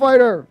say, I'm a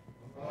fighter,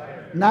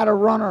 not a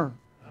runner.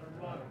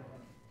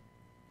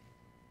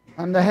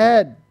 I'm the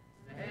head,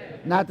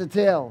 not the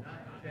tail.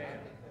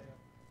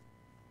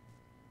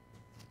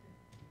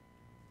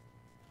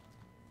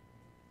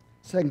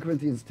 Second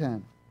Corinthians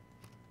 10.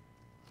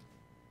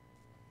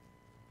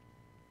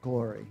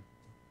 Glory.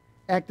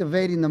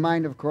 Activating the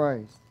mind of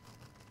Christ.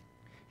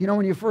 You know,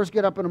 when you first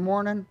get up in the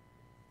morning,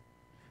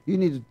 you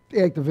need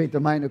to activate the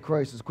mind of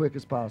Christ as quick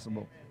as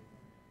possible.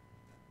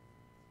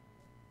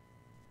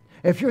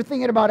 If you're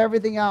thinking about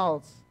everything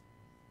else,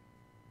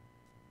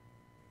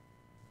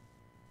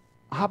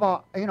 how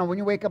about, when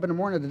you wake up in the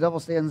morning, the devil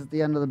stands at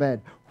the end of the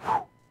bed.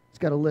 It's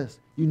got a list.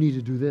 You need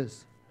to do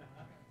this.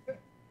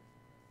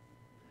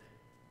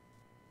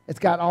 It's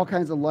got all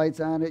kinds of lights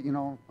on it,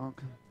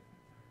 Okay.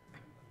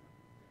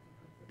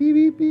 Beep,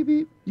 beep, beep,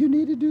 beep. You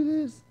need to do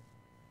this.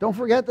 Don't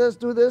forget this.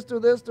 Do this, do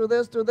this, do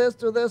this, do this,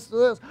 do this, do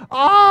this.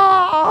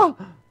 Ah!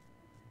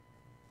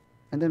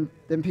 And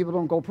then people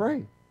don't go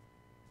pray.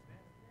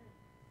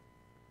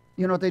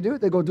 You know what they do?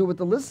 They go do what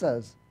the list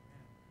says.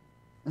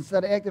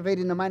 Instead of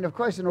activating the mind of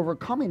Christ and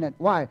overcoming it.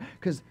 Why?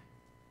 Because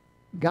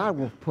God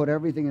will put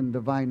everything in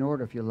divine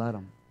order if you let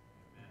him.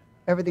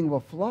 Everything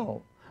will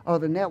flow.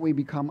 Other than that, we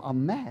become a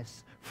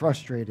mess.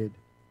 Frustrated.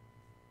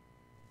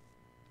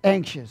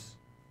 Anxious.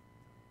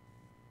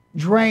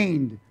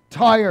 Drained.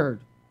 Tired.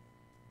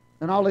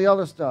 And all the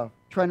other stuff.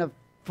 Trying to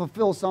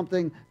fulfill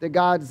something that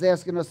God is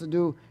asking us to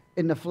do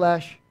in the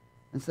flesh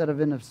instead of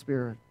in the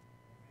spirit.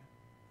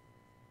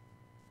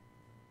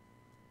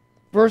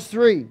 Verse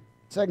 3,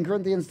 2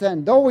 Corinthians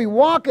 10. Though we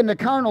walk in the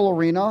carnal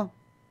arena,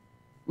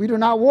 we do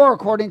not war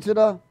according to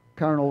the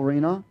carnal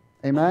arena.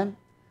 Amen?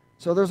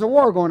 So there's a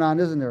war going on,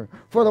 isn't there?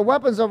 For the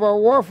weapons of our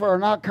warfare are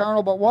not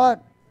carnal, but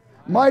what?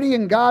 Mighty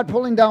in God,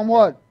 pulling down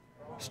what?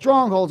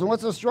 Strongholds. And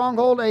what's a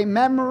stronghold? A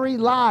memory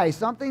lie.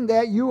 Something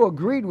that you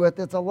agreed with.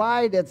 It's a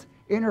lie that's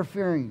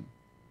interfering.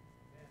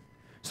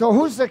 So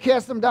who's to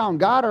cast them down?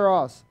 God or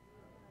us?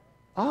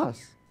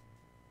 Us.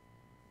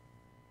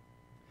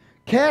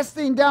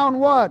 Casting down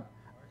what?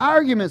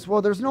 Arguments.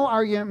 Well, there's no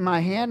argument in my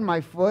hand,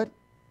 my foot.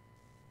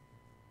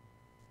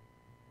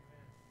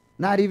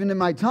 Not even in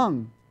my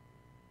tongue.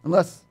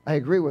 Unless I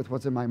agree with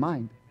what's in my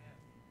mind.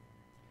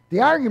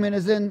 The argument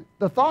is in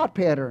the thought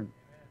pattern.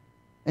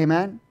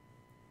 Amen?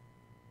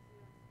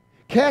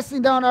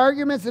 Casting down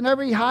arguments and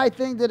every high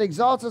thing that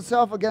exalts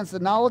itself against the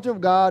knowledge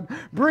of God,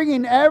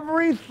 bringing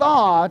every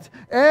thought,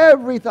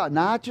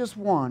 not just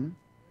one.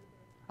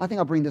 I think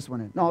I'll bring this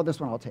one in. No, this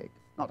one I'll take.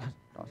 No.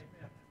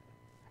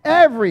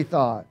 Every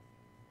thought.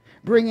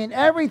 Bringing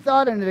every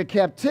thought into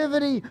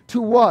captivity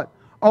to what?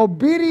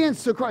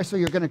 Obedience to Christ. So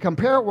you're going to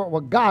compare it with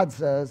what God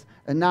says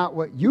and not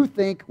what you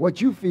think,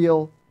 what you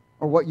feel,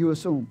 or what you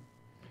assume.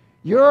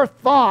 Your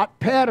thought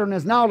pattern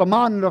is now the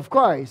mind of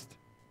Christ,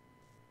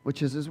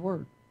 which is his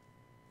word.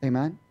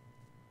 Amen?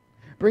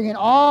 Bringing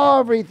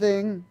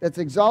everything that's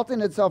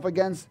exalting itself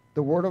against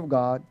the word of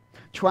God,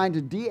 trying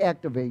to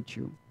deactivate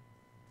you,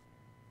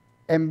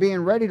 and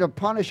being ready to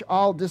punish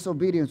all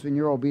disobedience when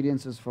your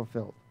obedience is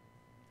fulfilled.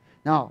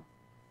 Now,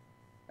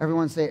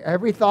 everyone say,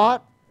 every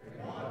thought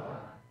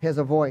has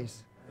a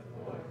voice.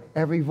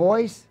 Every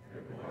voice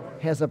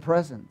has a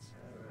presence.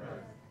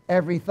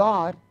 Every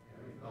thought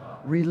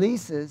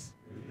releases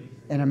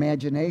an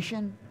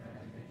imagination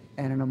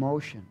and an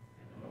emotion.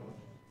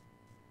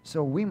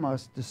 So we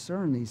must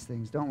discern these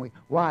things, don't we?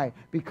 Why?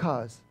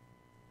 Because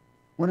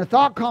when a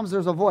thought comes,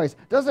 there's a voice.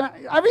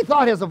 Every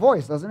thought has a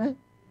voice, doesn't it?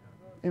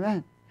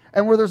 Amen.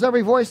 And where there's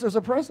every voice, there's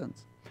a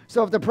presence.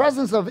 So if the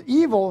presence of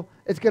evil,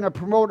 it's going to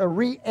promote a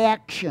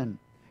reaction.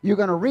 You're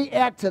going to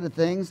react to the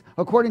things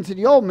according to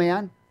the old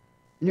man,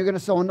 and you're going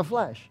to sow in the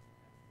flesh.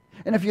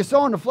 And if you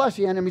sow in the flesh,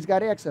 the enemy's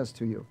got access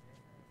to you.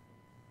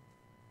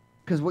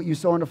 Because what you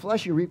sow in the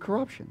flesh, you reap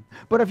corruption.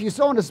 But if you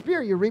sow in the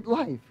spirit, you reap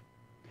life.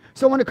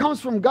 So when it comes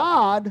from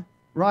God,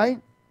 right?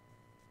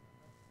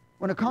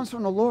 When it comes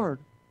from the Lord,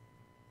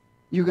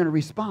 you're going to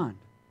respond.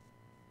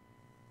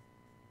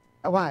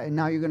 Why? And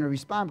now you're going to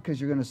respond because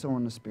you're going to sow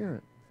in the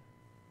spirit.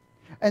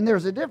 And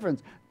there's a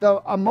difference.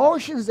 The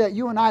emotions that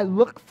you and I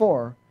look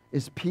for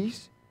is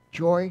peace,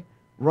 joy,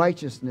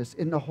 righteousness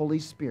in the Holy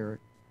Spirit,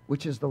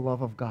 which is the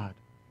love of God.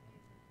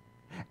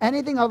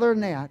 Anything other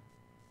than that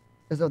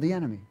is of the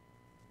enemy.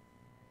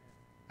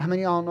 How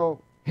many of y'all know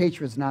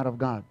hatred's not of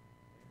God?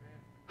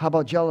 How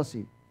about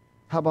jealousy?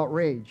 How about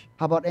rage?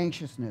 How about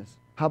anxiousness?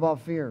 How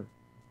about fear?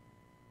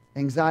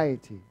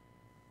 Anxiety,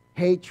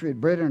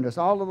 hatred, bitterness,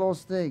 all of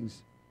those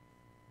things.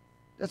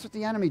 That's what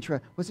the enemy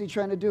tries. What's he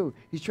trying to do?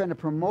 He's trying to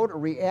promote a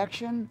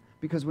reaction,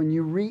 because when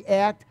you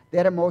react,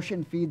 that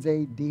emotion feeds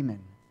a demon.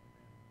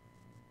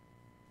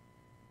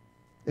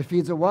 It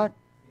feeds a what?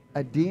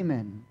 A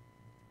demon.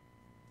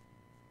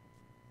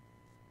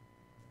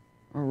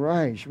 All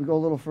right, should we go a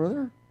little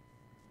further?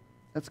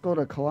 Let's go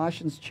to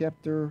Colossians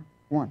chapter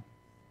 1.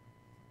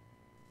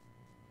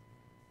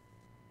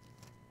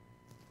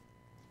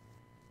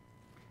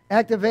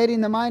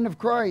 Activating the mind of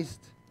Christ.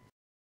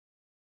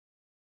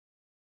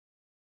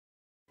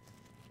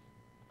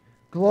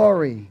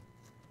 Glory.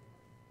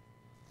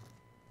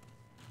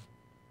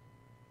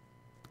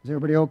 Is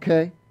everybody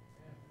okay?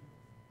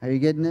 Are you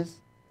getting this?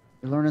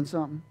 You learning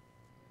something?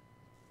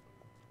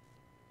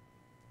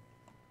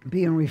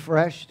 Being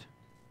refreshed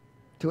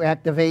to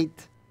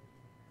activate.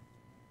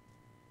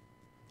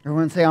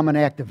 Everyone say, I'm an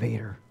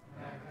activator.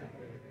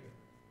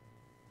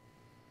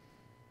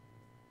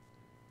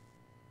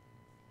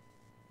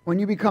 When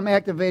you become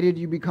activated,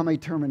 you become a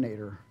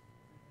terminator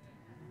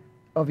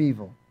of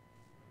evil.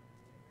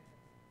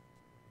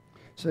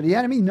 So the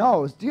enemy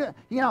knows. You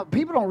know,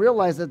 people don't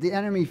realize that the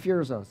enemy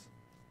fears us.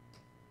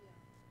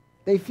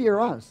 They fear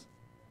us.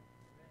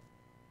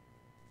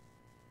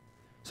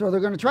 So they're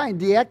going to try and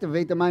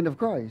deactivate the mind of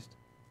Christ.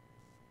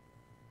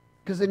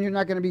 Because then you're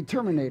not going to be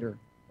terminator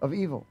of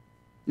evil.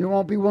 You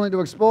won't be willing to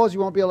expose. You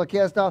won't be able to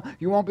cast out.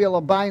 You won't be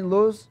able to bind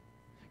loose.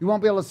 You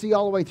won't be able to see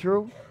all the way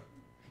through.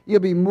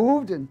 You'll be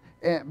moved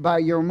by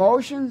your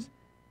emotions,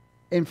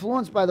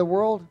 influenced by the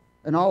world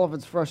and all of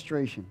its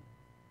frustration.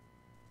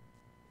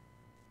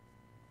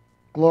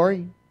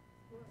 Glory?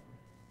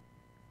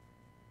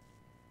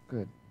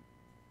 Good.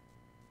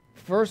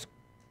 First,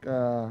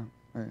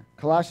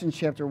 Colossians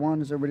chapter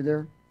 1. Is everybody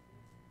there?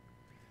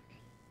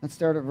 Let's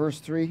start at verse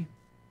 3.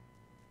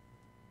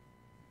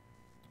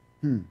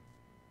 All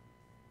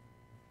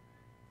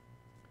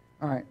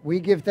right. We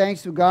give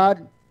thanks to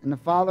God and the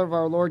Father of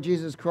our Lord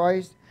Jesus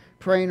Christ,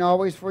 praying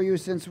always for you,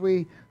 since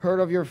we heard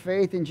of your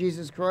faith in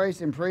Jesus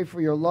Christ, and pray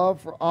for your love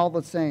for all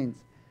the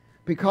saints,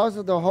 because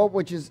of the hope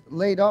which is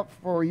laid up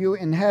for you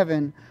in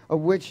heaven,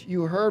 of which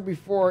you heard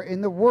before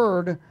in the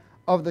word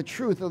of the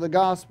truth of the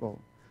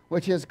gospel,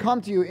 which has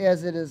come to you,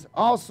 as it is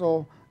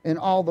also in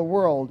all the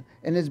world,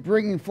 and is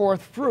bringing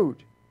forth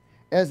fruit,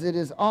 as it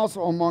is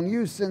also among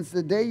you, since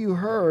the day you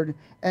heard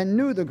and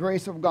knew the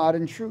grace of God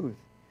in truth.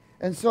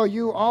 And so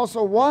you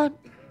also what?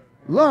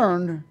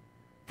 Learned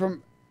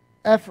from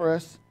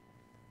Epaphras,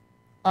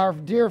 our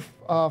dear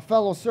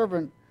fellow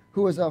servant,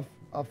 who is a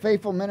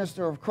faithful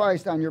minister of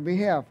Christ on your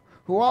behalf,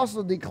 who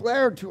also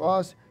declared to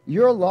us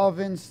your love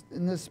in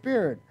the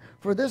Spirit.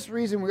 For this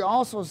reason we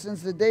also,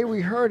 since the day we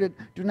heard it,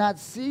 do not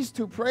cease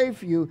to pray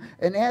for you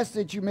and ask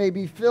that you may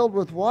be filled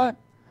with what?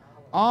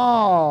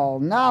 All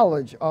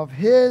knowledge of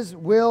His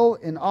will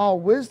in all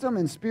wisdom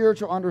and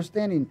spiritual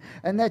understanding,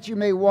 and that you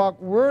may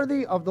walk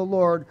worthy of the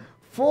Lord,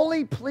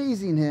 fully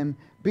pleasing Him,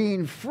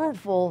 being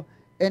fruitful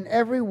in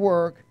every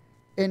work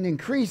and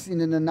increasing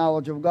in the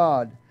knowledge of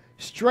God,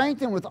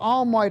 strengthened with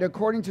all might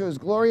according to His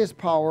glorious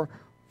power,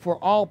 for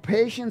all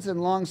patience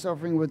and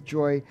long-suffering with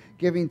joy,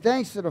 giving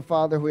thanks to the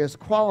Father who has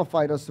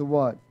qualified us to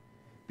what?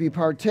 Be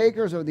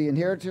partakers of the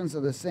inheritance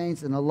of the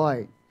saints in the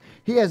light.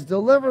 He has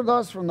delivered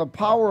us from the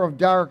power of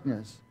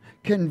darkness,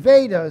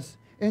 conveyed us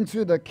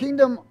into the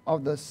kingdom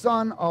of the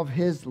Son of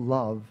His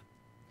love,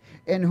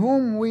 in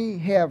whom we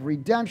have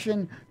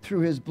redemption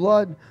through His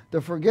blood,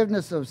 the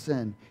forgiveness of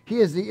sin. He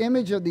is the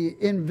image of the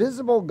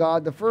invisible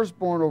God, the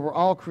firstborn over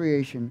all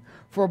creation.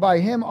 For by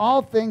Him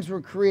all things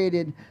were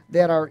created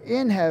that are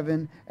in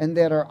heaven and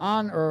that are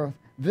on earth,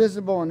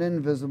 visible and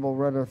invisible,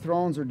 whether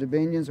thrones or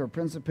dominions or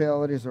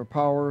principalities or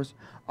powers.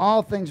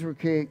 All things were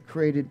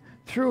created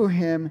through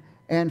Him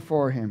and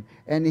for Him.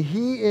 And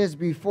He is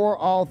before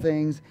all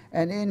things,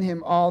 and in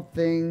Him all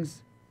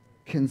things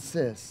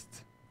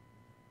consist.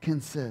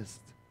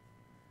 Consist.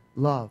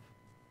 Love.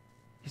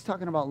 He's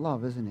talking about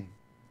love, isn't he?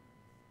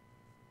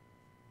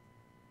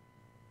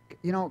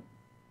 You know,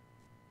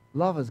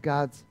 love is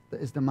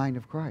the mind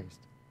of Christ.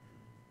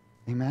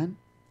 Amen?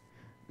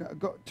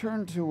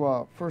 Turn to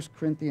 1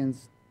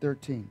 Corinthians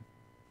 13.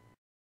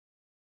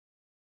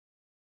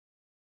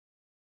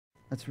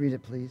 Let's read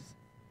it, please.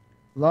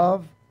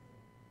 Love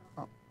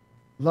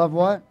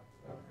what?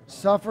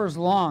 Suffers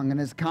long and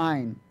is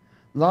kind.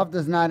 Love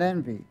does not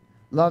envy.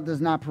 Love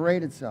does not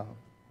parade itself.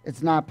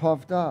 It's not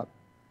puffed up.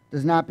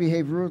 Does not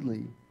behave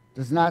rudely.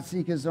 Does not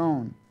seek his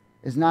own.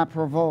 Is not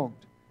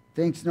provoked.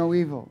 Thinks no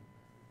evil.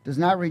 Does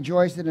not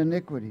rejoice in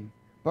iniquity,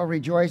 but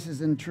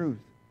rejoices in truth.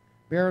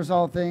 Bears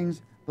all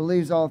things,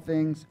 believes all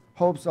things,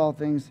 hopes all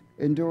things,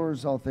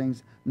 endures all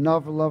things.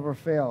 Never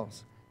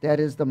fails. That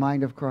is the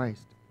mind of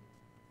Christ.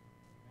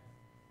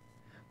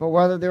 But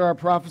whether there are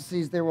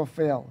prophecies, they will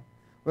fail.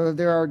 Whether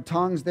there are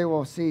tongues, they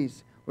will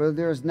cease. Whether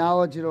there is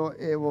knowledge,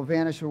 it will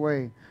vanish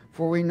away.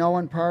 For we know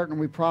in part and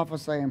we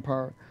prophesy in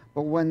part.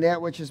 But when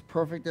that which is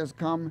perfect has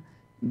come,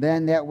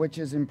 then that which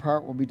is in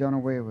part will be done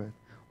away with.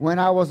 When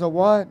I was a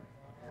what?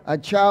 A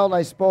child,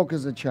 I spoke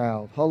as a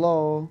child.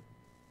 Hello.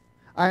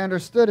 I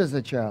understood as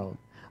a child.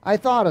 I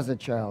thought as a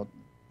child.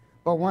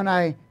 But when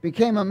I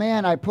became a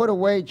man, I put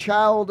away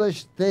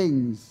childish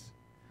things.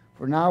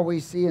 For now we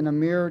see in a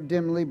mirror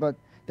dimly, but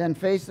then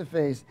face to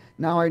face.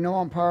 Now I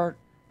know in part,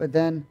 but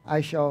then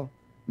I shall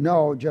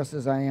know just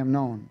as I am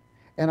known.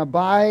 And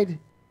abide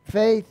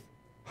faith,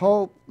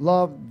 hope,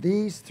 love,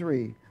 these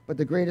three. But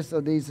the greatest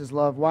of these is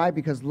love. Why?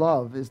 Because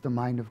love is the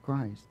mind of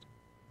Christ.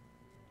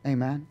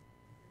 Amen.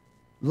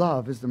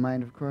 Love is the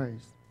mind of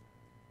Christ.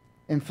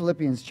 In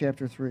Philippians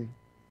chapter 3.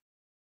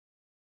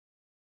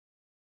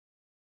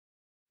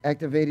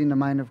 Activating the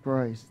mind of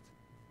Christ.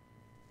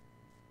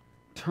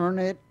 Turn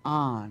it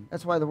on.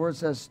 That's why the word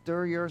says,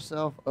 stir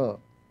yourself up.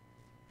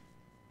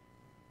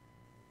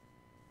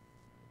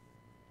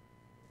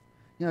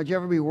 You know, did you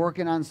ever be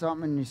working on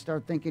something and you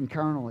start thinking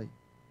carnally?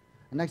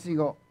 The next thing you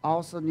go, all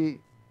of a sudden you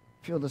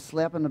feel the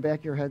slap on the back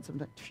of your head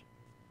sometimes.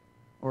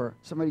 Or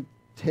somebody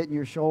hitting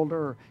your shoulder.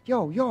 Or,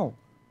 yo,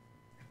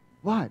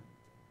 what?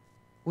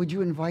 Would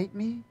you invite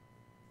me?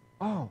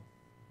 Oh,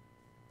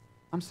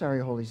 I'm sorry,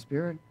 Holy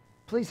Spirit.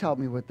 Please help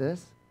me with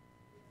this.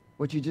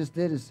 What you just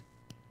did is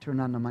turn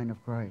on the mind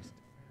of Christ.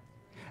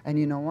 And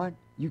you know what?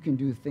 You can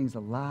do things a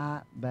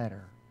lot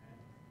better.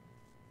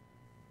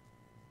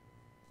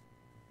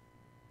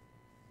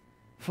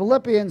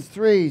 Philippians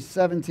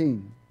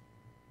 3:17.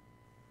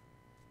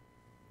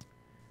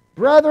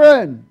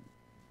 Brethren,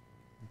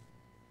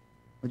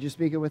 would you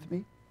speak it with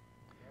me?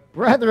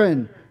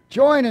 Brethren,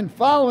 join in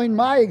following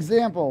my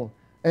example,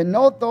 and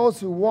note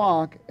those who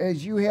walk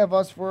as you have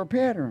us for a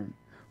pattern.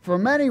 For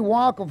many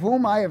walk, of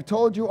whom I have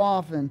told you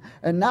often,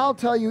 and now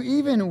tell you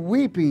even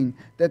weeping,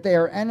 that they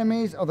are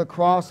enemies of the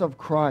cross of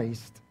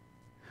Christ,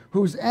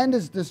 whose end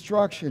is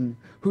destruction,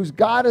 whose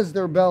God is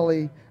their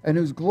belly, and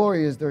whose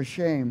glory is their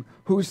shame,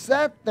 who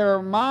set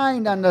their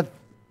mind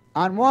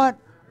on what?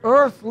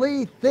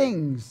 Earthly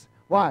things.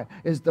 Why?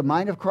 Is the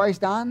mind of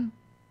Christ on?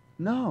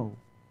 No.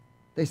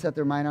 They set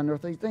their mind on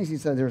earthly things. He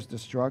said there's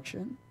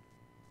destruction.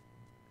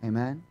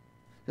 Amen.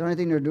 The only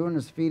thing they're doing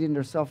is feeding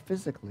themselves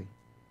physically.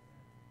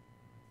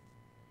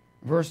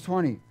 Verse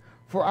 20.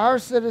 For our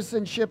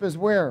citizenship is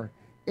where?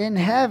 In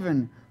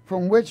heaven,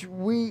 from which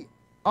we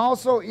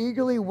also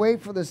eagerly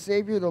wait for the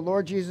Savior, the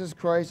Lord Jesus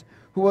Christ,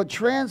 who will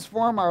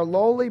transform our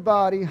lowly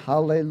body,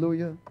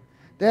 hallelujah,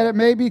 that it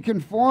may be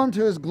conformed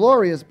to his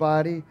glorious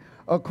body,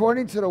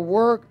 according to the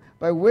work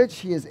by which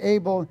he is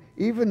able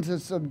even to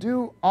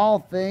subdue all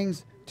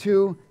things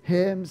to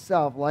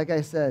himself. Like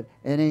I said,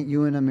 it ain't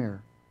you in a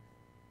mirror.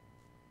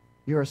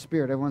 You're a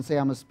spirit. Everyone say,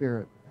 I'm a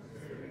spirit.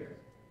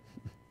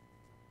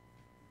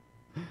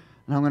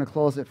 And I'm going to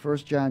close at 1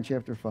 John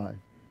chapter 5.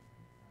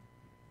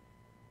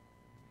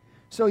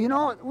 So, you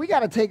know, we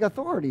got to take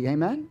authority.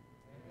 Amen? Amen?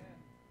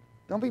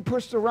 Don't be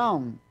pushed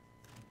around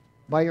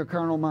by your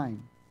carnal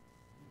mind.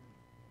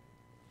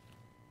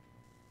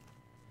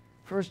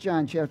 1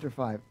 John chapter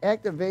 5.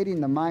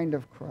 Activating the mind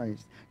of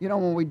Christ. You know,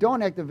 when we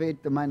don't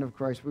activate the mind of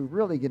Christ, we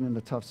really get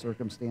into tough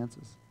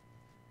circumstances.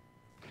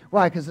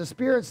 Why? Because the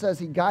Spirit says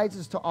he guides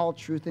us to all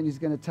truth and he's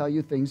going to tell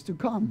you things to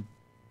come.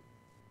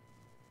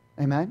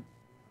 Amen?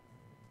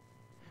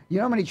 You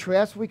know how many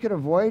traps we could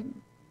avoid?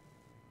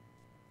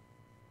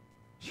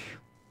 You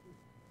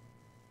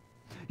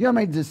know how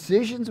many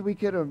decisions we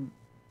could have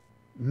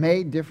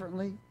made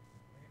differently?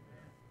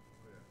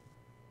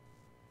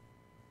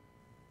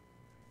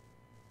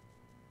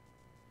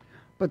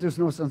 But there's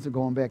no sense of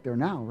going back there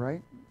now,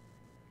 right?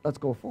 Let's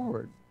go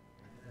forward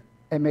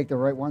and make the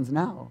right ones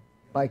now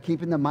by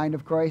keeping the mind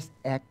of Christ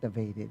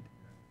activated.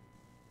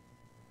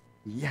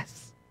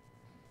 Yes.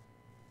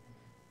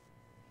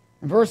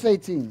 In verse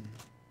 18.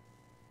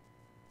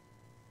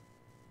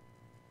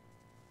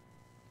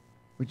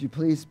 Would you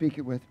please speak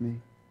it with me?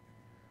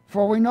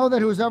 For we know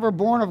that who's ever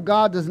born of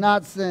God does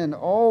not sin.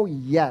 Oh,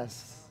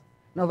 yes.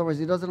 In other words,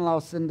 he doesn't allow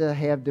sin to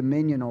have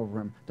dominion over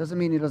him. Doesn't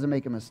mean he doesn't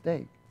make a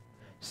mistake.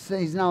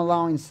 He's not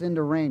allowing sin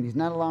to reign. He's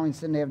not allowing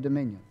sin to have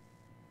dominion.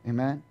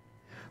 Amen?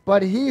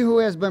 But he who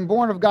has been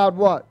born of God,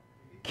 what?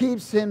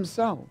 Keeps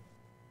himself.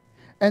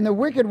 And the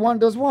wicked one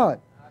does what?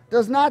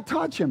 Does not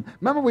touch him.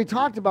 Remember we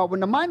talked about when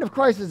the mind of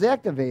Christ is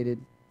activated,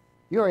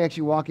 you're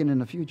actually walking in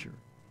the future.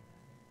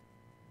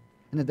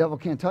 And the devil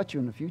can't touch you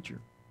in the future.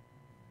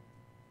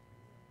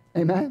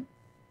 Amen?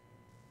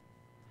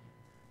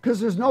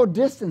 Because there's no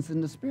distance in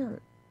the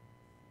Spirit.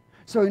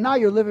 So now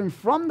you're living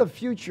from the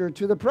future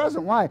to the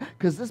present. Why?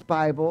 Because this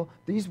Bible,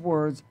 these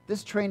words,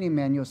 this training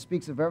manual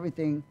speaks of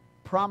everything,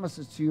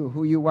 promises to you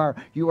who you are.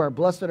 You are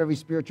blessed with every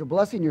spiritual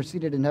blessing. You're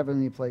seated in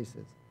heavenly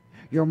places.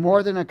 You're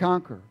more than a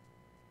conqueror.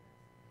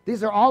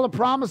 These are all the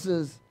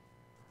promises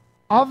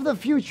of the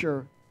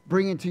future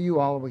bringing to you,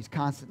 always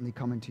constantly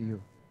coming to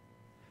you.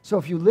 So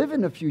if you live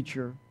in the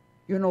future,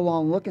 you're no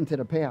longer looking to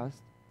the past.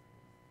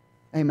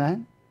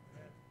 Amen?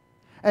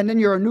 And then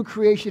you're a new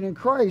creation in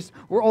Christ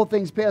where all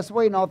things pass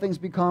away and all things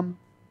become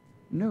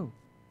new.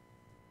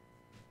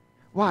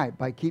 Why?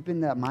 By keeping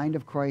that mind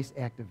of Christ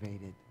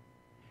activated.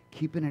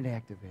 Keeping it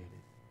activated.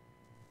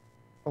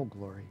 Oh,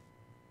 glory.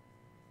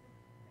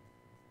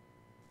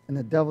 and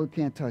the devil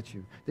can't touch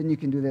you. Then you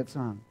can do that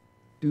song.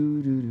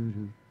 Do, do, do,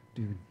 do,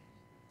 do.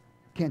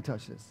 Can't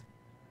touch this.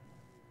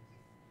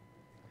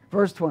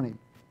 Verse 20.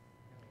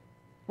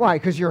 Why?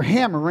 Because you're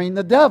hammering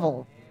the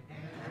devil.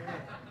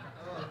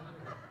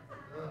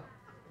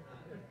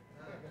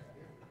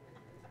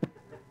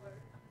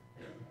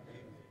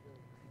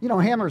 You know,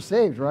 hammer's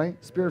saved, right?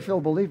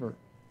 Spirit-filled believer.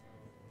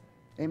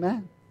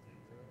 Amen.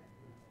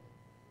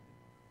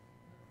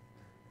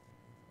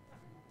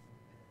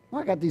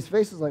 Well, I got these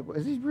faces like,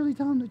 is he really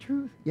telling the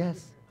truth?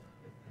 Yes.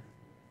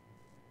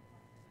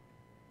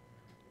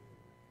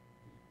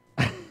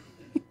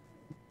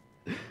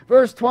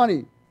 Verse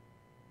 20.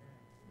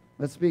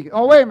 Let's speak.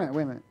 Oh, wait a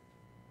minute.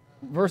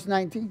 Verse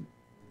 19.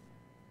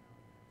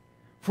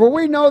 For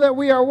we know that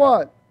we are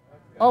what?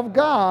 Of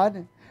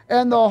God,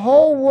 and the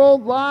whole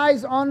world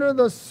lies under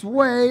the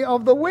sway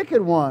of the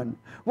wicked one.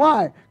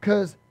 Why?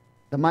 Because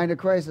the mind of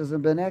Christ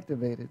hasn't been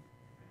activated.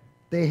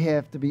 They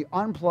have to be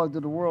unplugged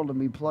of the world and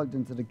be plugged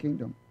into the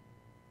kingdom.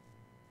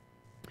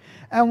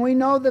 And we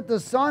know that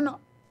the Son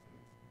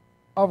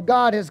of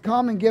God has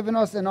come and given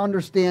us an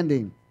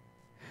understanding,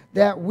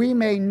 that we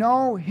may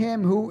know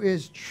him who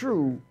is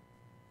true,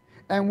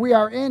 and we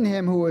are in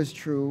him who is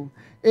true,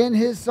 in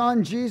his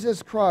Son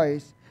Jesus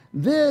Christ.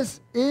 This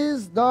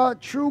is the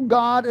true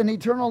God and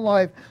eternal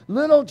life.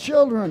 Little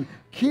children,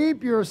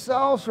 keep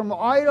yourselves from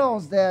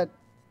idols that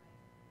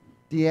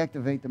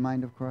deactivate the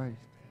mind of Christ.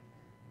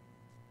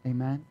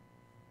 Amen.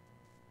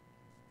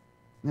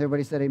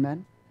 Everybody said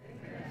amen?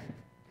 Amen.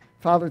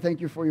 Father,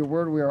 thank you for your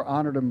word. We are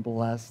honored and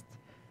blessed.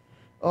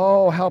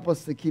 Oh, help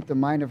us to keep the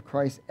mind of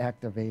Christ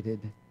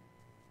activated.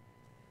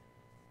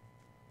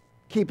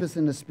 Keep us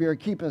in the Spirit.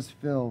 Keep us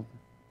filled.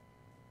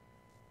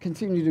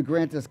 Continue to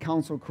grant us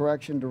counsel,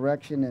 correction,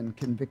 direction, and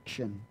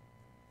conviction,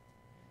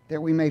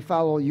 that we may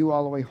follow you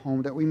all the way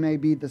home, that we may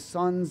be the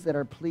sons that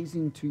are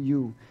pleasing to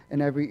you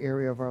in every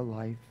area of our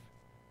life.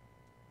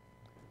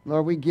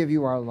 Lord, we give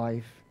you our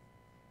life,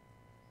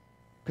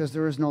 because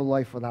there is no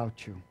life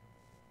without you.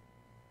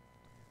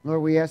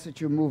 Lord, we ask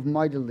that you move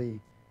mightily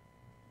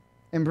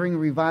and bring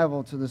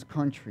revival to this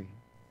country.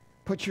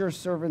 Put your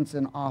servants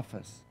in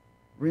office.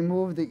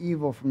 Remove the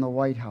evil from the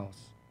White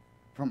House,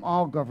 from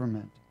all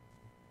government.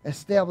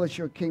 Establish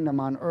your kingdom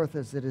on earth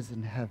as it is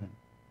in heaven,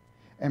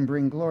 and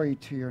bring glory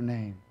to your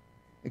name,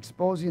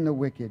 exposing the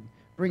wicked,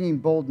 bringing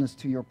boldness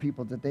to your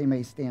people that they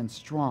may stand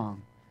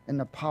strong in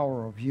the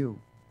power of you,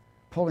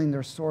 pulling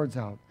their swords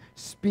out,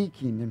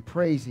 speaking and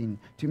praising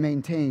to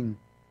maintain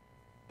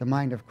the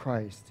mind of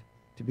Christ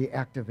to be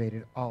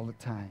activated all the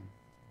time.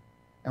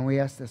 And we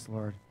ask this,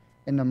 Lord,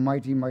 in the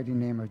mighty, mighty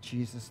name of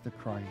Jesus the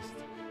Christ.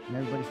 And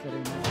everybody said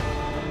amen.